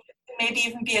maybe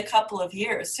even be a couple of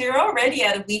years. So you're already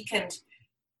at a weakened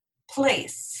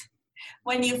place.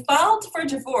 When you filed for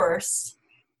divorce,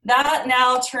 that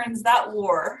now turns that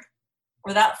war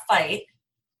or that fight,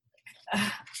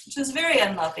 which is very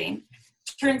unloving,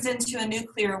 turns into a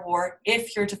nuclear war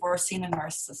if you're divorcing a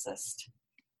narcissist.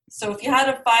 So if you had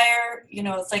a fire,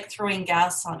 it's like throwing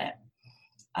gas on it.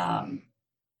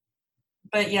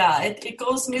 but yeah, it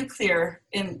goes nuclear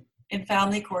in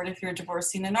family court if you're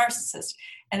divorcing a narcissist.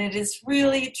 And it is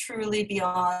really, truly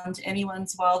beyond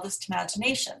anyone's wildest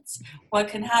imaginations what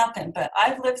can happen. But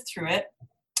I've lived through it.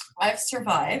 I've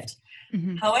survived.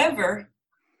 Mm-hmm. However,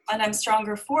 and I'm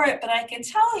stronger for it, but I can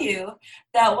tell you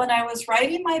that when I was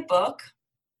writing my book,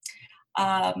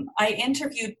 I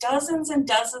interviewed dozens and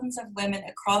dozens of women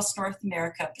across North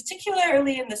America,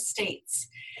 particularly in the States.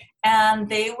 And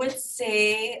they would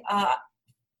say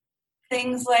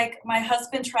things like, my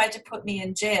husband tried to put me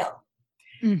in jail.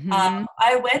 Mm-hmm.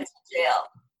 I went to jail.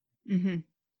 Mm-hmm.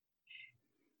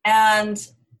 And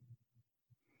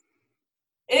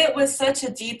it was such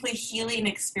a deeply healing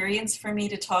experience for me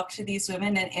to talk to these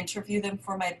women and interview them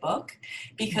for my book,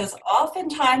 because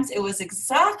oftentimes it was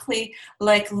exactly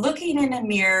like looking in a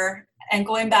mirror and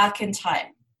going back in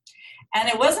time. And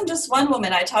it wasn't just one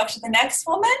woman. I talked to the next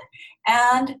woman,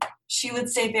 and she would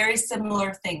say very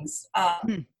similar things.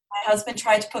 My husband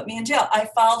tried to put me in jail. I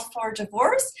filed for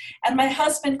divorce, and my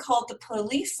husband called the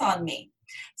police on me.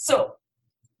 So,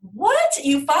 what?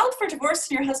 You filed for divorce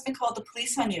and your husband called the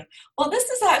police on you? Well, this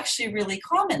is actually really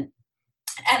common.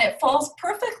 And it falls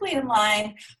perfectly in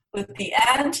line with the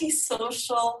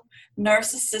antisocial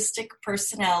narcissistic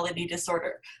personality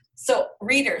disorder. So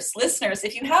readers, listeners,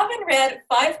 if you haven't read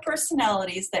 5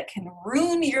 Personalities That Can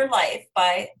Ruin Your Life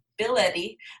by Bill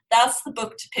Eddy, that's the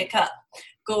book to pick up.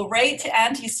 Go right to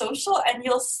antisocial and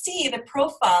you'll see the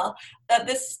profile that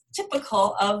this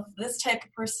typical of this type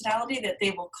of personality, that they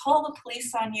will call the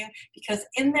police on you because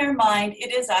in their mind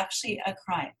it is actually a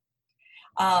crime.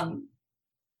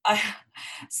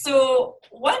 So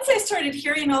once I started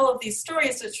hearing all of these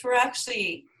stories, which were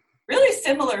actually really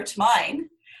similar to mine,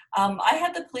 I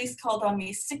had the police called on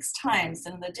me 6 times.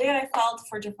 And the day I filed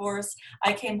for divorce,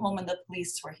 I came home and the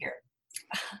police were here.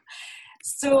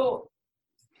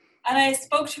 And I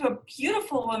spoke to a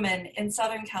beautiful woman in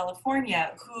Southern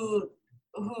California who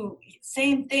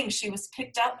same thing. She was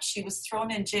picked up. She was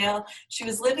thrown in jail. She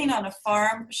was living on a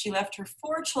farm. She left her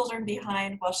 4 children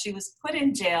behind while she was put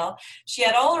in jail. She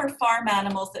had all her farm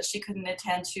animals that she couldn't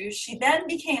attend to. She then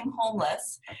became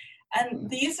homeless. And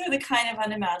these are the kind of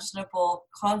unimaginable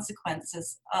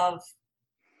consequences of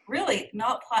really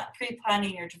not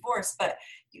pre-planning your divorce, but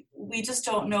we just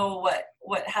don't know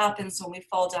what happens when we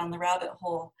fall down the rabbit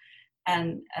hole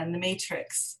and the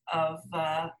matrix of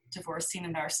divorcing a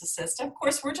narcissist. Of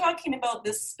course, we're talking about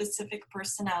this specific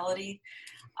personality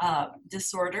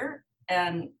disorder,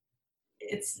 and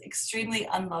it's extremely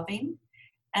unloving.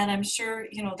 And I'm sure,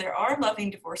 there are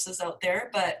loving divorces out there,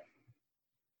 but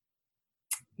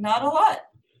not a lot.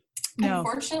 No.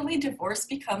 Unfortunately, divorce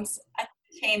becomes a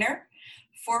container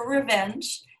for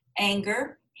revenge,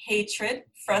 anger, hatred,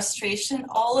 frustration,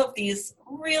 all of these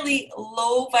really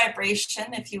low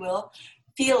vibration, if you will,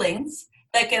 feelings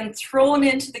that get thrown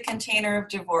into the container of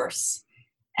divorce.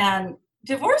 And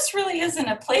divorce really isn't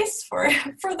a place for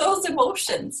those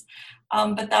emotions.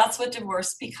 But that's what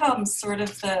divorce becomes, sort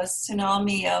of the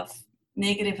tsunami of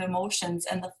negative emotions,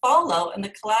 and the fallout and the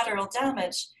collateral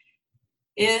damage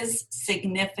is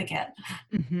significant.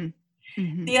 Mm-hmm.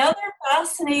 Mm-hmm. The other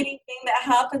fascinating thing that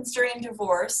happens during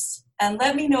divorce, and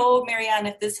let me know, Marianne,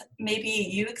 if this, maybe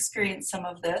you experience some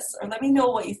of this, or let me know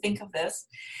what you think of this,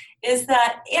 is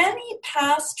that any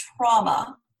past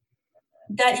trauma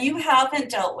that you haven't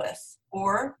dealt with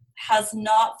or has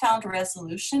not found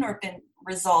resolution or been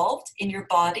resolved in your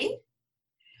body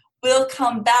will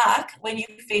come back when you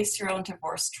face your own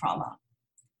divorce trauma.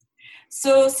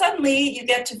 So suddenly you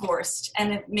get divorced,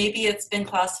 and maybe it's been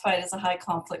classified as a high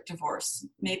conflict divorce.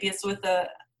 Maybe it's with a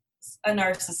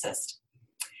narcissist.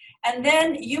 And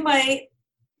then you might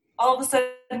all of a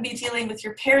sudden be dealing with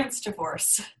your parents'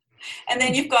 divorce. And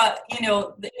then you've got,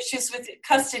 the issues with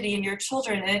custody and your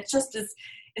children. And it's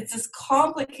this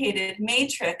complicated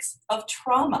matrix of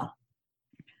trauma.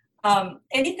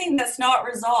 Anything that's not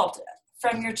resolved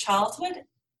from your childhood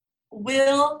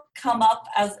will come up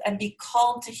and be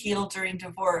called to heal during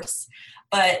divorce.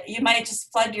 But you might just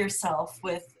flood yourself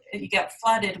you get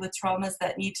flooded with traumas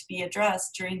that need to be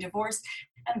addressed during divorce.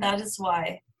 And that is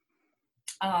why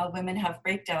women have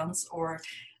breakdowns or,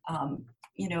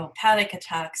 panic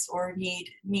attacks or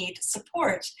need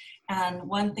support. And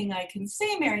one thing I can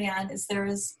say, Marianne, is there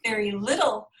is very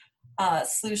little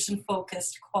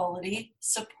solution-focused quality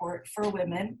support for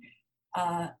women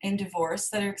in divorce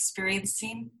that are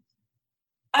experiencing,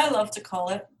 I love to call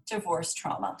it, divorce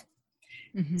trauma.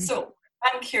 Mm-hmm. So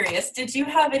I'm curious, did you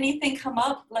have anything come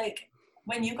up, like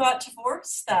when you got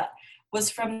divorced, that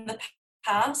was from the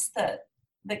past that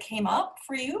came up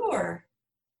for you, or?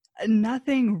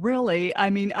 Nothing really. I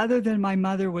mean, other than my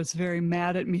mother was very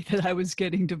mad at me that I was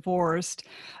getting divorced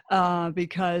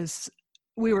because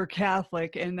we were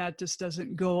Catholic, and that just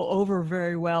doesn't go over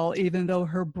very well, even though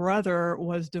her brother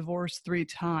was divorced 3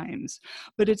 times.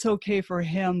 But it's okay for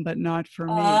him, but not for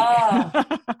me. Ah.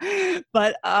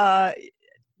 But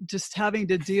just having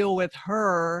to deal with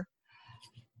her.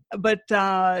 But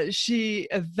she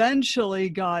eventually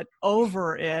got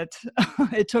over it.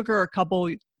 It took her a couple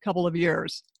of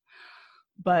years,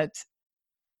 but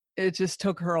it just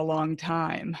took her a long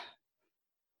time.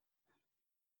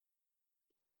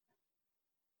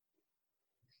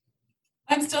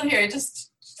 I'm still here,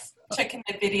 just checking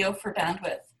my video for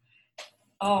bandwidth.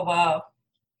 Oh, wow.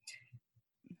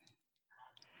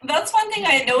 That's one thing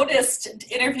I noticed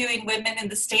interviewing women in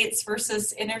the States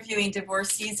versus interviewing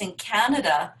divorcees in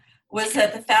Canada, was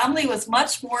that the family was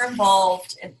much more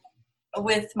involved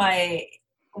with my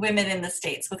women in the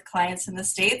States, with clients in the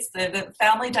States. The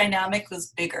family dynamic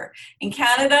was bigger. In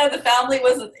Canada, the family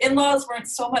was, in-laws weren't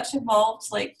so much involved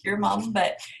like your mom,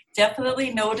 but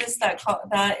definitely noticed that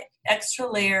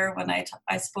extra layer when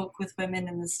I spoke with women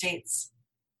in the States,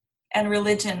 and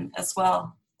religion as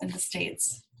well in the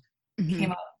States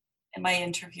came up in my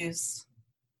interviews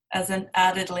as an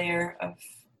added layer of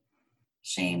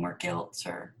shame or guilt.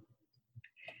 Or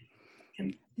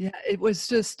yeah, it was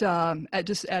just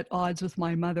at odds with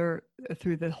my mother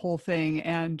through the whole thing,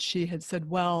 and she had said,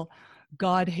 well,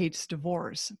 God hates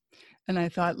divorce. And I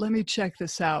thought, let me check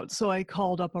this out. So I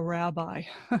called up a rabbi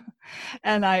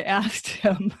and I asked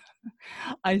him,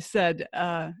 I said,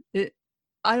 I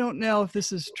don't know if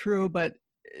this is true, but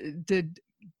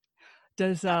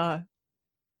does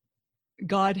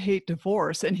God hate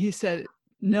divorce? And he said,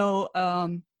 no,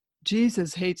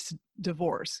 Jesus hates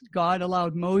divorce. God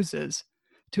allowed Moses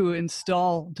to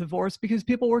install divorce because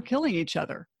people were killing each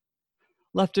other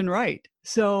left and right.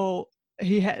 So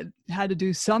he had to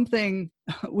do something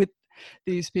with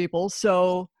these people.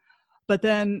 So, but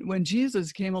then when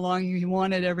Jesus came along, he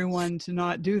wanted everyone to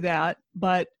not do that,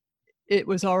 but it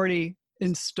was already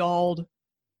installed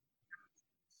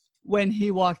when he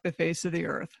walked the face of the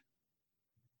earth.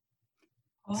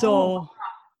 oh.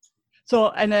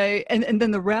 And then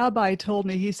the rabbi told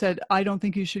me, he said, I don't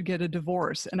think you should get a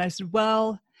divorce. And I said,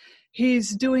 well,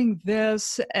 he's doing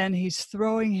this and he's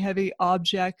throwing heavy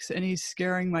objects and he's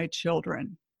scaring my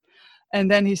children.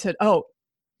 And then he said, oh,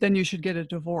 then you should get a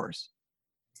divorce.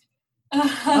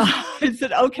 I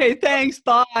said, okay, thanks,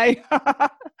 bye.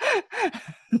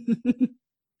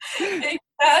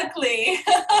 Exactly.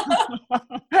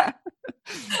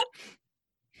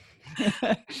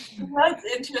 That's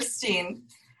interesting.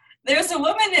 There's a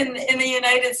woman in the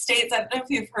United States, I don't know if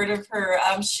you've heard of her,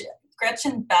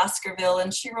 Gretchen Baskerville,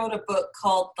 and she wrote a book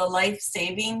called The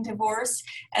Life-Saving Divorce,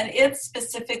 and it's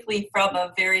specifically from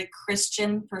a very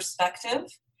Christian perspective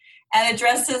and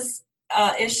addresses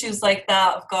issues like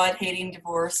that of God hating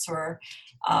divorce, or,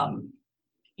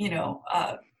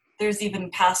 there's even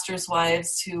pastors'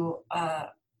 wives who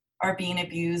are being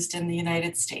abused in the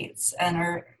United States and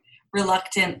are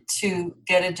reluctant to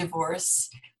get a divorce.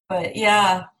 But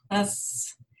yeah,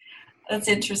 that's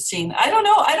interesting. I don't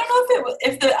know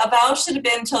if the vow should have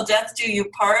been till death do you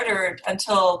part, or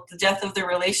until the death of the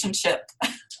relationship.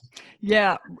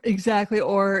 Yeah, exactly.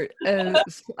 Or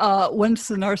once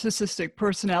the narcissistic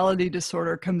personality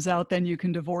disorder comes out, then you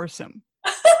can divorce him.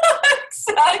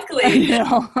 Exactly. You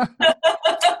know?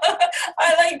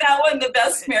 I like that one the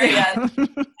best, Marianne.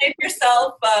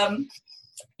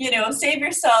 Save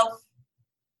yourself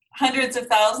hundreds of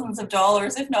thousands of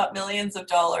dollars, if not millions of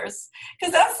dollars.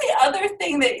 Because that's the other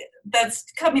thing that's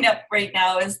coming up right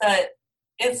now, is that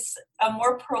it's a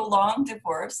more prolonged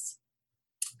divorce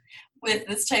with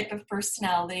this type of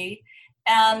personality,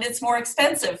 and it's more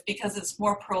expensive because it's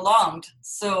more prolonged.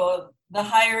 So the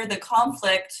higher the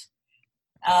conflict,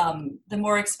 the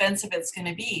more expensive it's going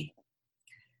to be.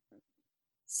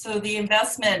 So the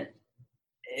investment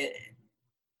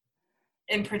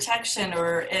in protection,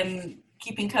 or in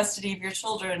keeping custody of your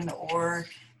children, or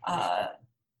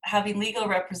having legal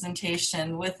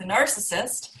representation with a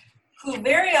narcissist, who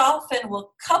very often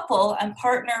will couple and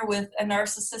partner with a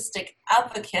narcissistic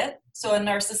advocate, so a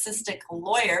narcissistic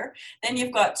lawyer, then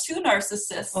you've got two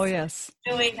narcissists. Oh, yes.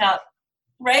 Doing up,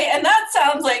 right? And that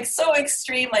sounds like so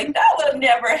extreme, like that would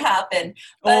never happen.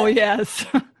 But oh, yes.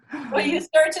 when you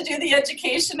start to do the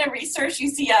education and research, you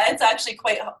see, yeah, it's actually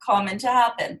quite common to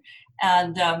happen.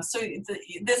 And so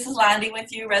this is landing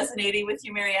with you, resonating with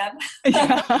you, Marianne.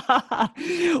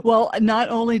 Well, not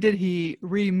only did he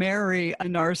remarry a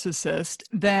narcissist,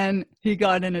 then he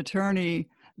got an attorney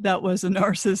that was a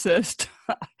narcissist.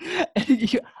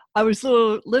 I was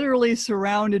literally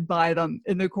surrounded by them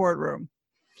in the courtroom.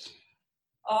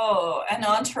 Oh, an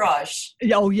entourage.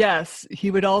 Oh, yes.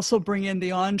 He would also bring in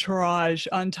the entourage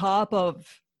on top of,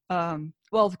 well,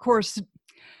 of course,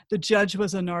 the judge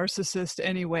was a narcissist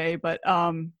anyway, but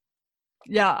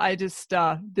yeah, I just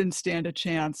didn't stand a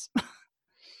chance.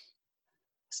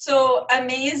 So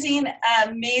amazing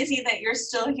that you're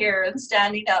still here and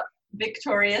standing up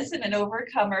victorious and an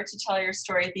overcomer to tell your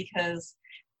story, because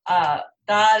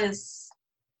that is,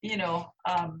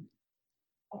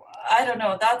 I don't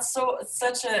know, that's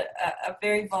such a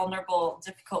very vulnerable,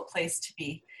 difficult place to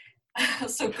be.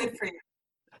 So good for you.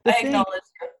 I acknowledge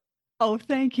you. Oh,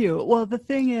 thank you. Well, the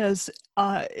thing is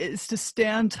to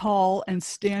stand tall and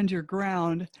stand your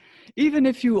ground. Even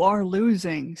if you are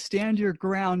losing, stand your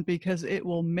ground, because it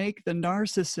will make the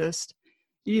narcissist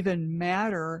even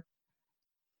madder,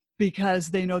 because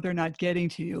they know they're not getting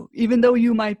to you. Even though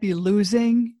you might be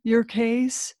losing your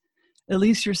case, at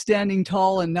least you're standing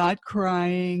tall and not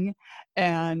crying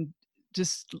and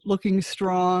just looking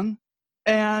strong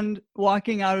and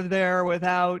walking out of there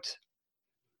without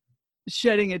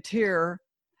shedding a tear.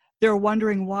 They're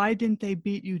wondering, why didn't they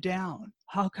beat you down?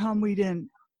 How come we didn't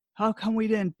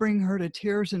bring her to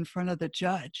tears in front of the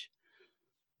judge?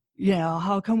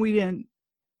 How come we didn't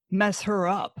mess her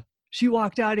up? She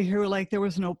walked out of here like there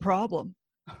was no problem.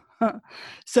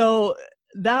 So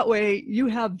that way you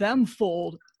have them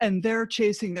fooled and they're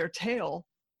chasing their tail,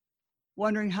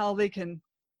 wondering how they can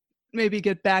maybe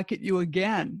get back at you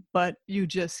again, but you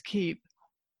just keep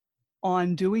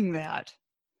on doing that.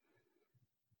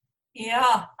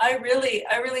 Yeah, I really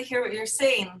hear what you're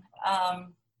saying.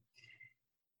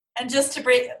 And just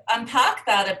to unpack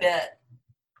that a bit,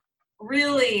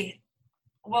 really,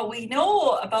 what we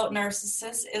know about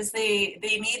narcissists is they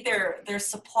need their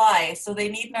supply. So they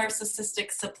need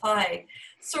narcissistic supply.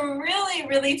 So really,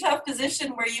 really tough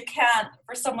position where you can't,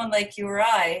 for someone like you or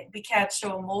I, we can't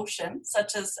show emotion,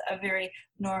 such as a very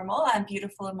normal and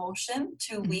beautiful emotion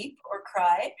to weep or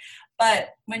cry. But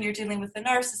when you're dealing with a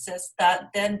narcissist, that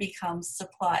then becomes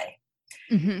supply.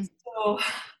 Mm-hmm. So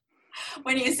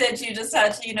when you said you just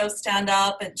had to, stand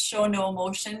up and show no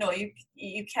emotion, no,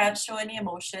 you can't show any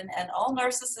emotion, and all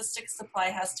narcissistic supply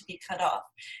has to be cut off.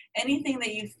 Anything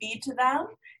that you feed to them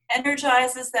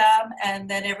energizes them, and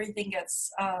then everything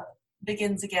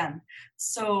begins again.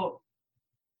 So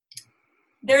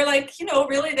they're like,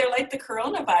 really, they're like the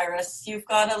coronavirus. You've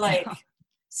got to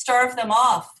starve them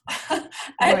off.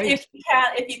 Right. if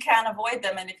you can't avoid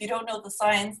them, and if you don't know the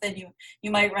signs, then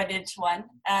you might run into one,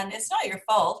 and it's not your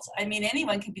fault. I mean,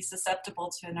 anyone can be susceptible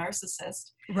to a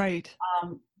narcissist, right?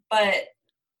 But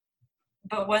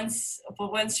once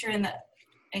you're in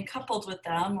coupled with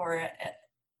them or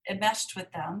enmeshed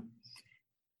with them,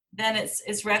 then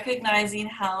it's recognizing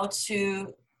how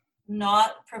to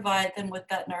not provide them with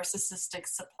that narcissistic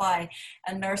supply.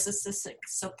 And narcissistic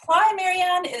supply,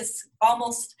 Marianne, is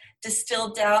almost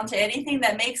distilled down to anything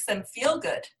that makes them feel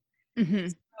good. Mm-hmm.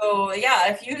 So yeah,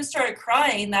 if you started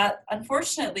crying, that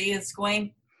unfortunately is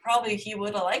probably he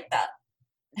would have liked that.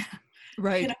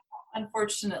 Right.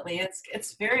 Unfortunately,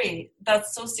 it's very,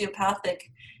 that's sociopathic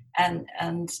and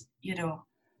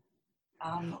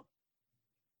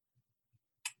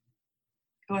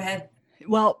go ahead.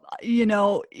 Well,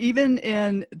 even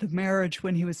in the marriage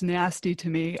when he was nasty to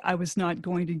me, I was not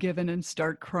going to give in and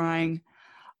start crying.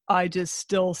 I just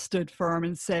still stood firm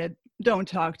and said, don't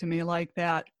talk to me like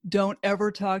that. Don't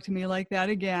ever talk to me like that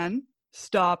again.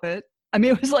 Stop it. I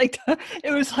mean, it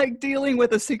was like dealing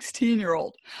with a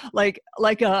 16-year-old, like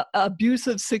a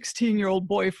abusive 16-year-old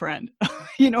boyfriend.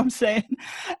 You know what I'm saying?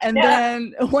 And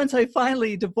then once I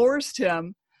finally divorced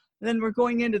him, then we're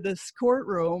going into this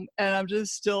courtroom and I'm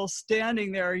just still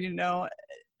standing there,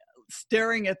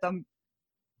 staring at them,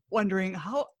 wondering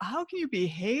how can you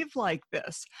behave like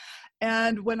this?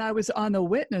 And when I was on the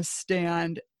witness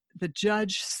stand, the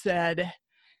judge said,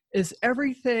 is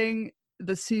everything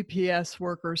the CPS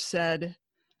worker said,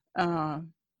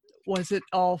 was it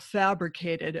all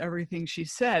fabricated, everything she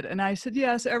said? And I said,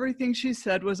 yes, everything she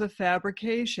said was a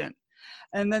fabrication.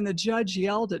 And then the judge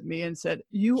yelled at me and said,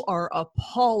 you are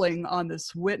appalling on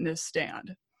this witness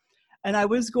stand. And I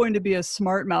was going to be a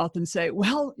smart mouth and say,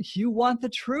 well, you want the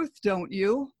truth, don't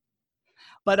you?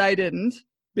 But I didn't,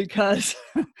 because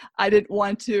I didn't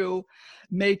want to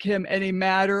make him any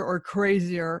madder or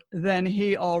crazier than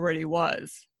he already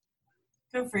was.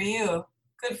 Good for you.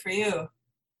 Good for you.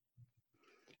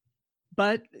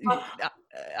 But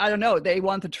I don't know. They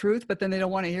want the truth, but then they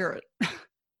don't want to hear it.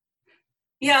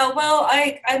 Yeah, well,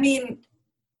 I mean,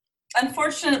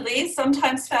 unfortunately,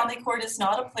 sometimes family court is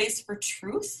not a place for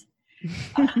truth.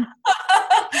 And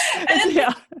it's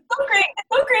so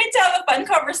great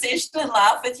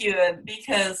laugh with you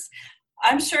because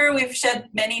I'm sure we've shed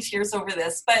many tears over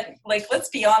this, but like, let's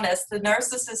be honest, the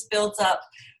narcissist builds up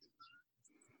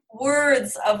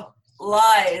words of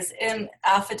lies in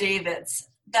affidavits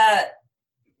that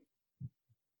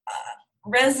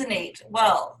resonate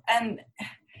well. And,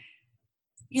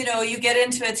 you know, you get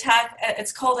into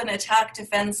it's called an attack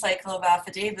defense cycle of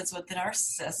affidavits with the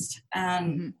narcissist.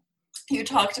 And you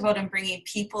talked about him bringing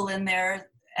people in there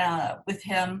with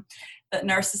him. That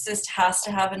narcissist has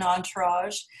to have an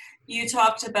entourage. You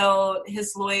talked about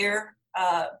his lawyer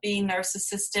being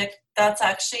narcissistic. That's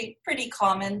actually pretty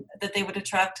common that they would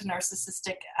attract a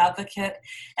narcissistic advocate.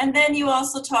 And then you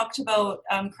also talked about,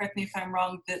 correct me if I'm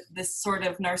wrong, this sort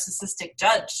of narcissistic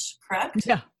judge, correct?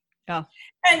 Yeah. Yeah.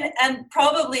 And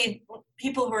probably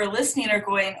people who are listening are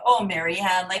going, oh,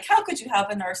 Marianne, like, how could you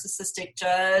have a narcissistic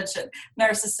judge and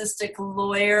narcissistic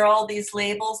lawyer, all these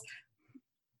labels?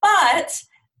 But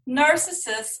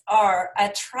narcissists are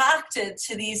attracted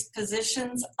to these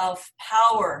positions of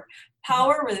power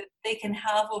where they can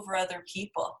have over other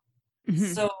people. Mm-hmm.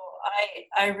 So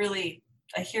I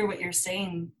hear what you're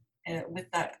saying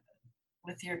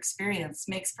with your experience.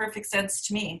 Makes perfect sense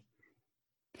to me.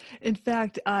 In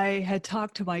fact, I had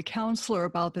talked to my counselor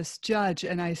about this judge,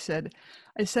 and I said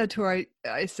to her,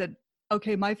 I said,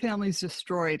 okay, my family's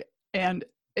destroyed, and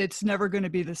it's never going to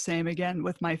be the same again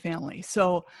with my family.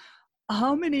 So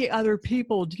how many other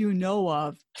people do you know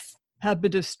of have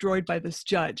been destroyed by this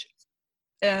judge?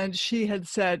 And she had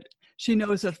said she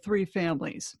knows of 3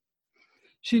 families.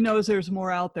 She knows there's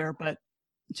more out there, but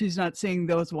she's not seeing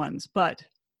those ones. But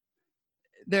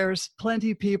there's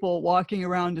plenty of people walking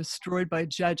around destroyed by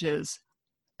judges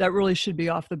that really should be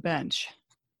off the bench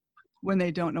when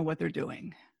they don't know what they're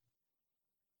doing.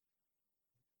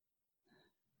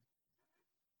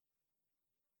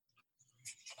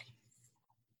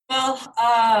 Well,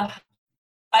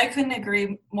 I couldn't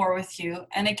agree more with you.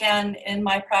 And again, in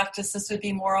my practice, this would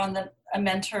be more on a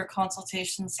mentor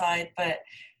consultation side, but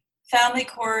family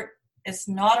court is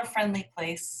not a friendly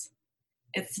place.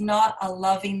 It's not a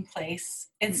loving place.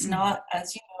 It's not,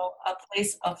 as you know, a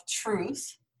place of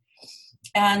truth.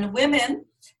 And women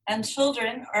and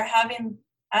children are having,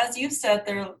 as you said,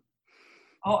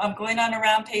 I'm going on a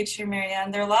rampage here,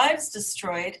 Marianne, their lives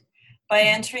destroyed by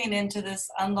entering into this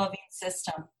unloving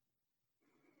system.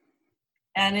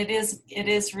 And it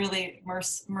is really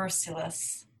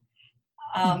merciless.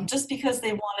 Just because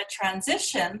they want to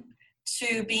transition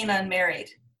to being unmarried.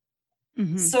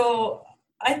 Mm-hmm. So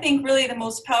I think really the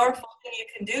most powerful thing you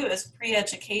can do is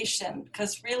pre-education,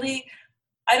 because really,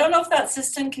 I don't know if that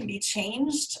system can be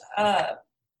changed, but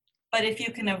if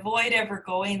you can avoid ever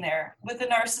going there. With a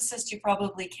narcissist, you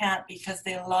probably can't because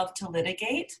they love to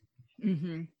litigate.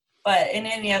 Mm-hmm. But in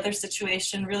any other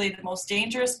situation, really the most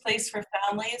dangerous place for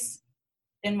families,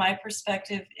 in my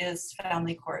perspective, is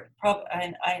family court.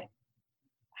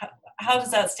 How does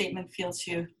that statement feel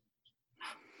to you?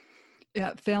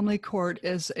 Yeah, family court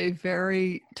is a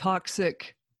very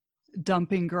toxic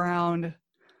dumping ground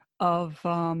of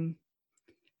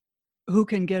who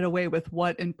can get away with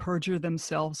what and perjure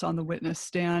themselves on the witness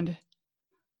stand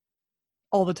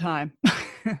all the time.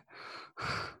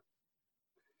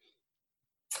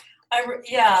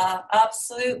 Yeah,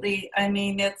 absolutely. I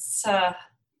mean, it's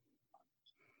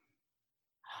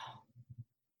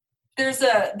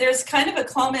there's kind of a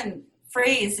common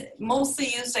phrase, mostly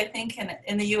used, I think,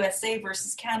 in the USA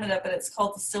versus Canada, but it's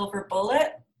called the silver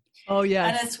bullet. Oh, yeah.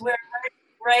 And it's where,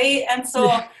 right? And so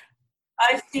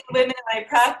I've seen women in my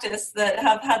practice that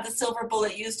have had the silver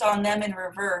bullet used on them in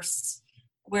reverse,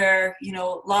 where, you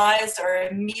know, lies are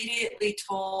immediately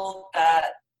told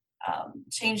that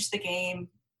change the game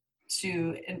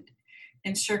to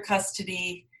ensure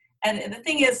custody. And the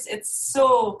thing is, it's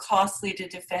so costly to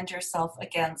defend yourself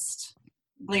against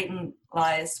blatant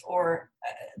lies, or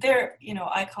they're, you know,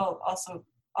 I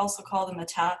also call them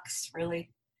attacks,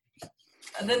 really.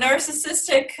 The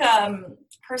narcissistic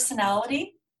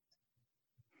personality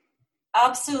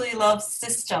absolutely loves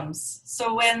systems.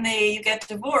 So when you get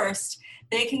divorced,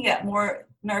 they can get more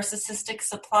narcissistic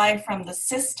supply from the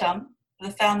system,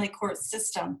 the family court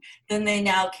system, than they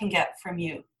now can get from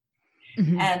you.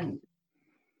 Mm-hmm.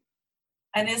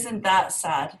 And isn't that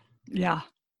sad? Yeah.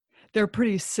 They're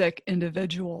pretty sick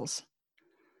individuals.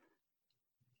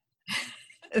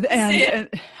 And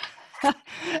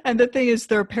the thing is,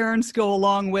 their parents go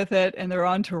along with it, and their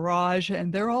entourage,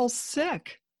 and they're all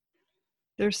sick.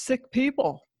 They're sick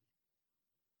people.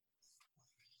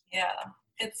 Yeah.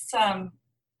 It's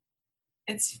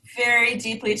very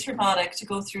deeply traumatic to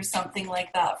go through something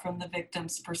like that from the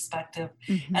victim's perspective.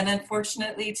 Mm-hmm. And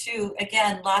unfortunately, too,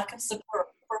 again, lack of support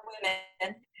for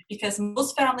women. because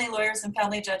most family lawyers and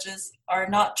family judges are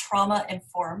not trauma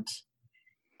informed.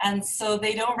 And so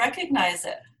they don't recognize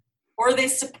it, or they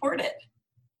support it.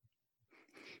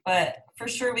 But for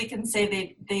sure we can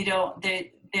say they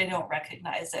don't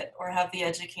recognize it or have the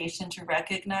education to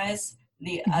recognize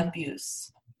the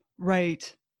abuse.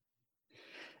 Right.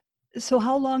 So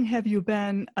how long have you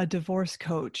been a divorce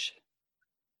coach?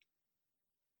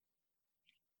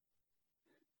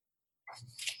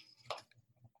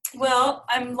 Well,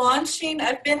 I've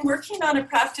been working on a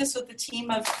practice with a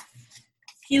team of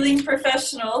healing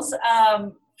professionals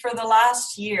for the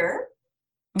last year.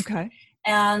 Okay.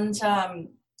 And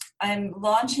I'm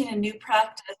launching a new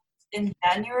practice in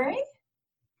January.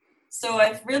 So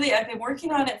I've been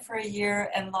working on it for a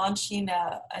year and launching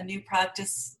a new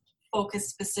practice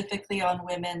focused specifically on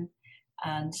women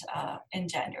and in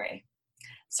January.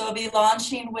 So I'll be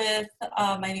launching with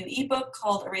my new ebook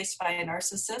called Erased by a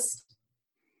Narcissist,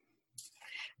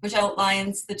 which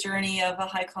outlines the journey of a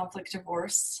high conflict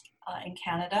divorce in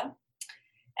Canada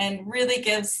and really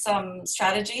gives some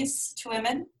strategies to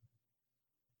women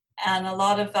and a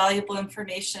lot of valuable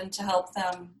information to help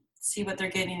them see what they're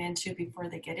getting into before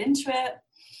they get into it.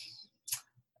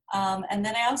 And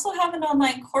then I also have an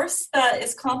online course that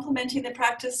is complementing the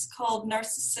practice called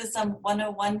Narcissism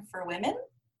 101 for Women.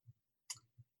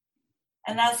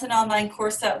 And that's an online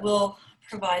course that will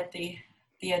provide the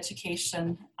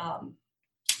education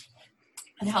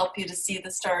and help you to see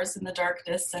the stars in the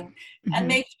darkness and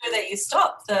make sure that you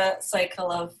stop the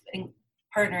cycle of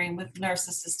partnering with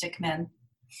narcissistic men.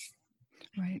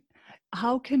 Right.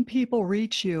 How can people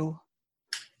reach you?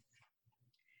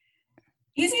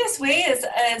 Easiest way is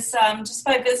just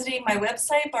by visiting my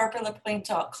website,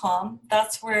 barbaralapointe.com.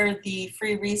 That's where the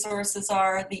free resources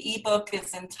are. The ebook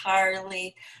is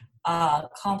entirely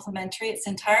complimentary. It's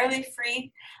entirely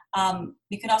free.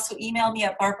 You can also email me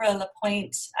at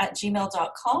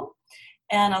barbaralapointe@gmail.com,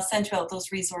 and I'll send you out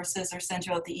those resources or send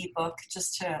you out the ebook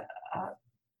just to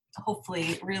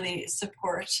hopefully really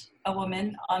support a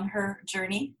woman on her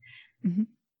journey.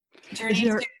 Journey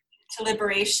to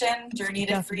liberation, journey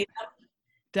to freedom.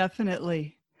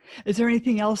 Definitely. Is there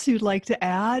anything else you'd like to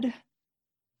add?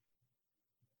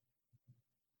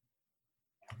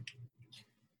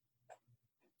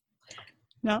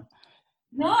 No?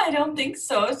 No, I don't think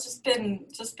so. It's just been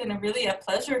a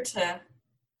pleasure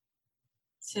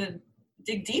to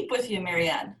dig deep with you,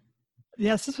 Marianne.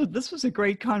 Yes, this was a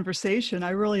great conversation. I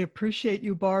really appreciate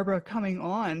you, Barbara, coming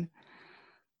on.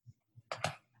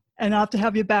 And I'll have to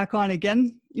have you back on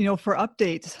again, for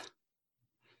updates.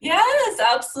 Yes,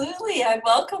 absolutely. I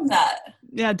welcome that.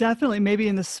 Yeah, definitely. Maybe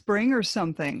in the spring or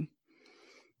something.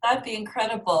 That'd be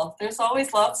incredible. There's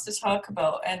always lots to talk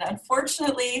about. And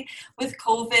unfortunately, with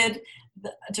COVID,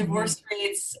 the divorce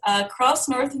rates across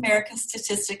North America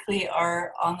statistically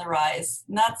are on the rise.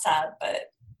 Not sad,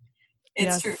 but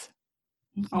it's true.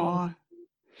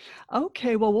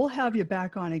 Okay, well, we'll have you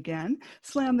back on again.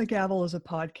 Slam the Gavel is a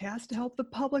podcast to help the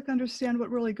public understand what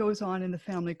really goes on in the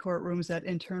family courtrooms that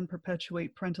in turn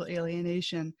perpetuate parental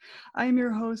alienation. I am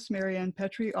your host, Marianne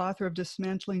Petrie, author of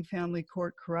Dismantling Family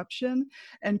Court Corruption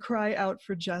and Cry Out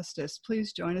for Justice.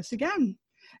 Please join us again.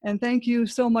 And thank you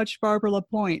so much, Barbara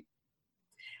Lapointe.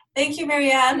 Thank you,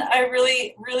 Marianne. I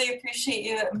really, really appreciate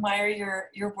you, admire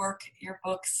your work, your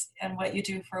books, and what you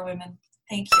do for women.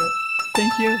 Thank you.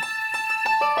 Thank you.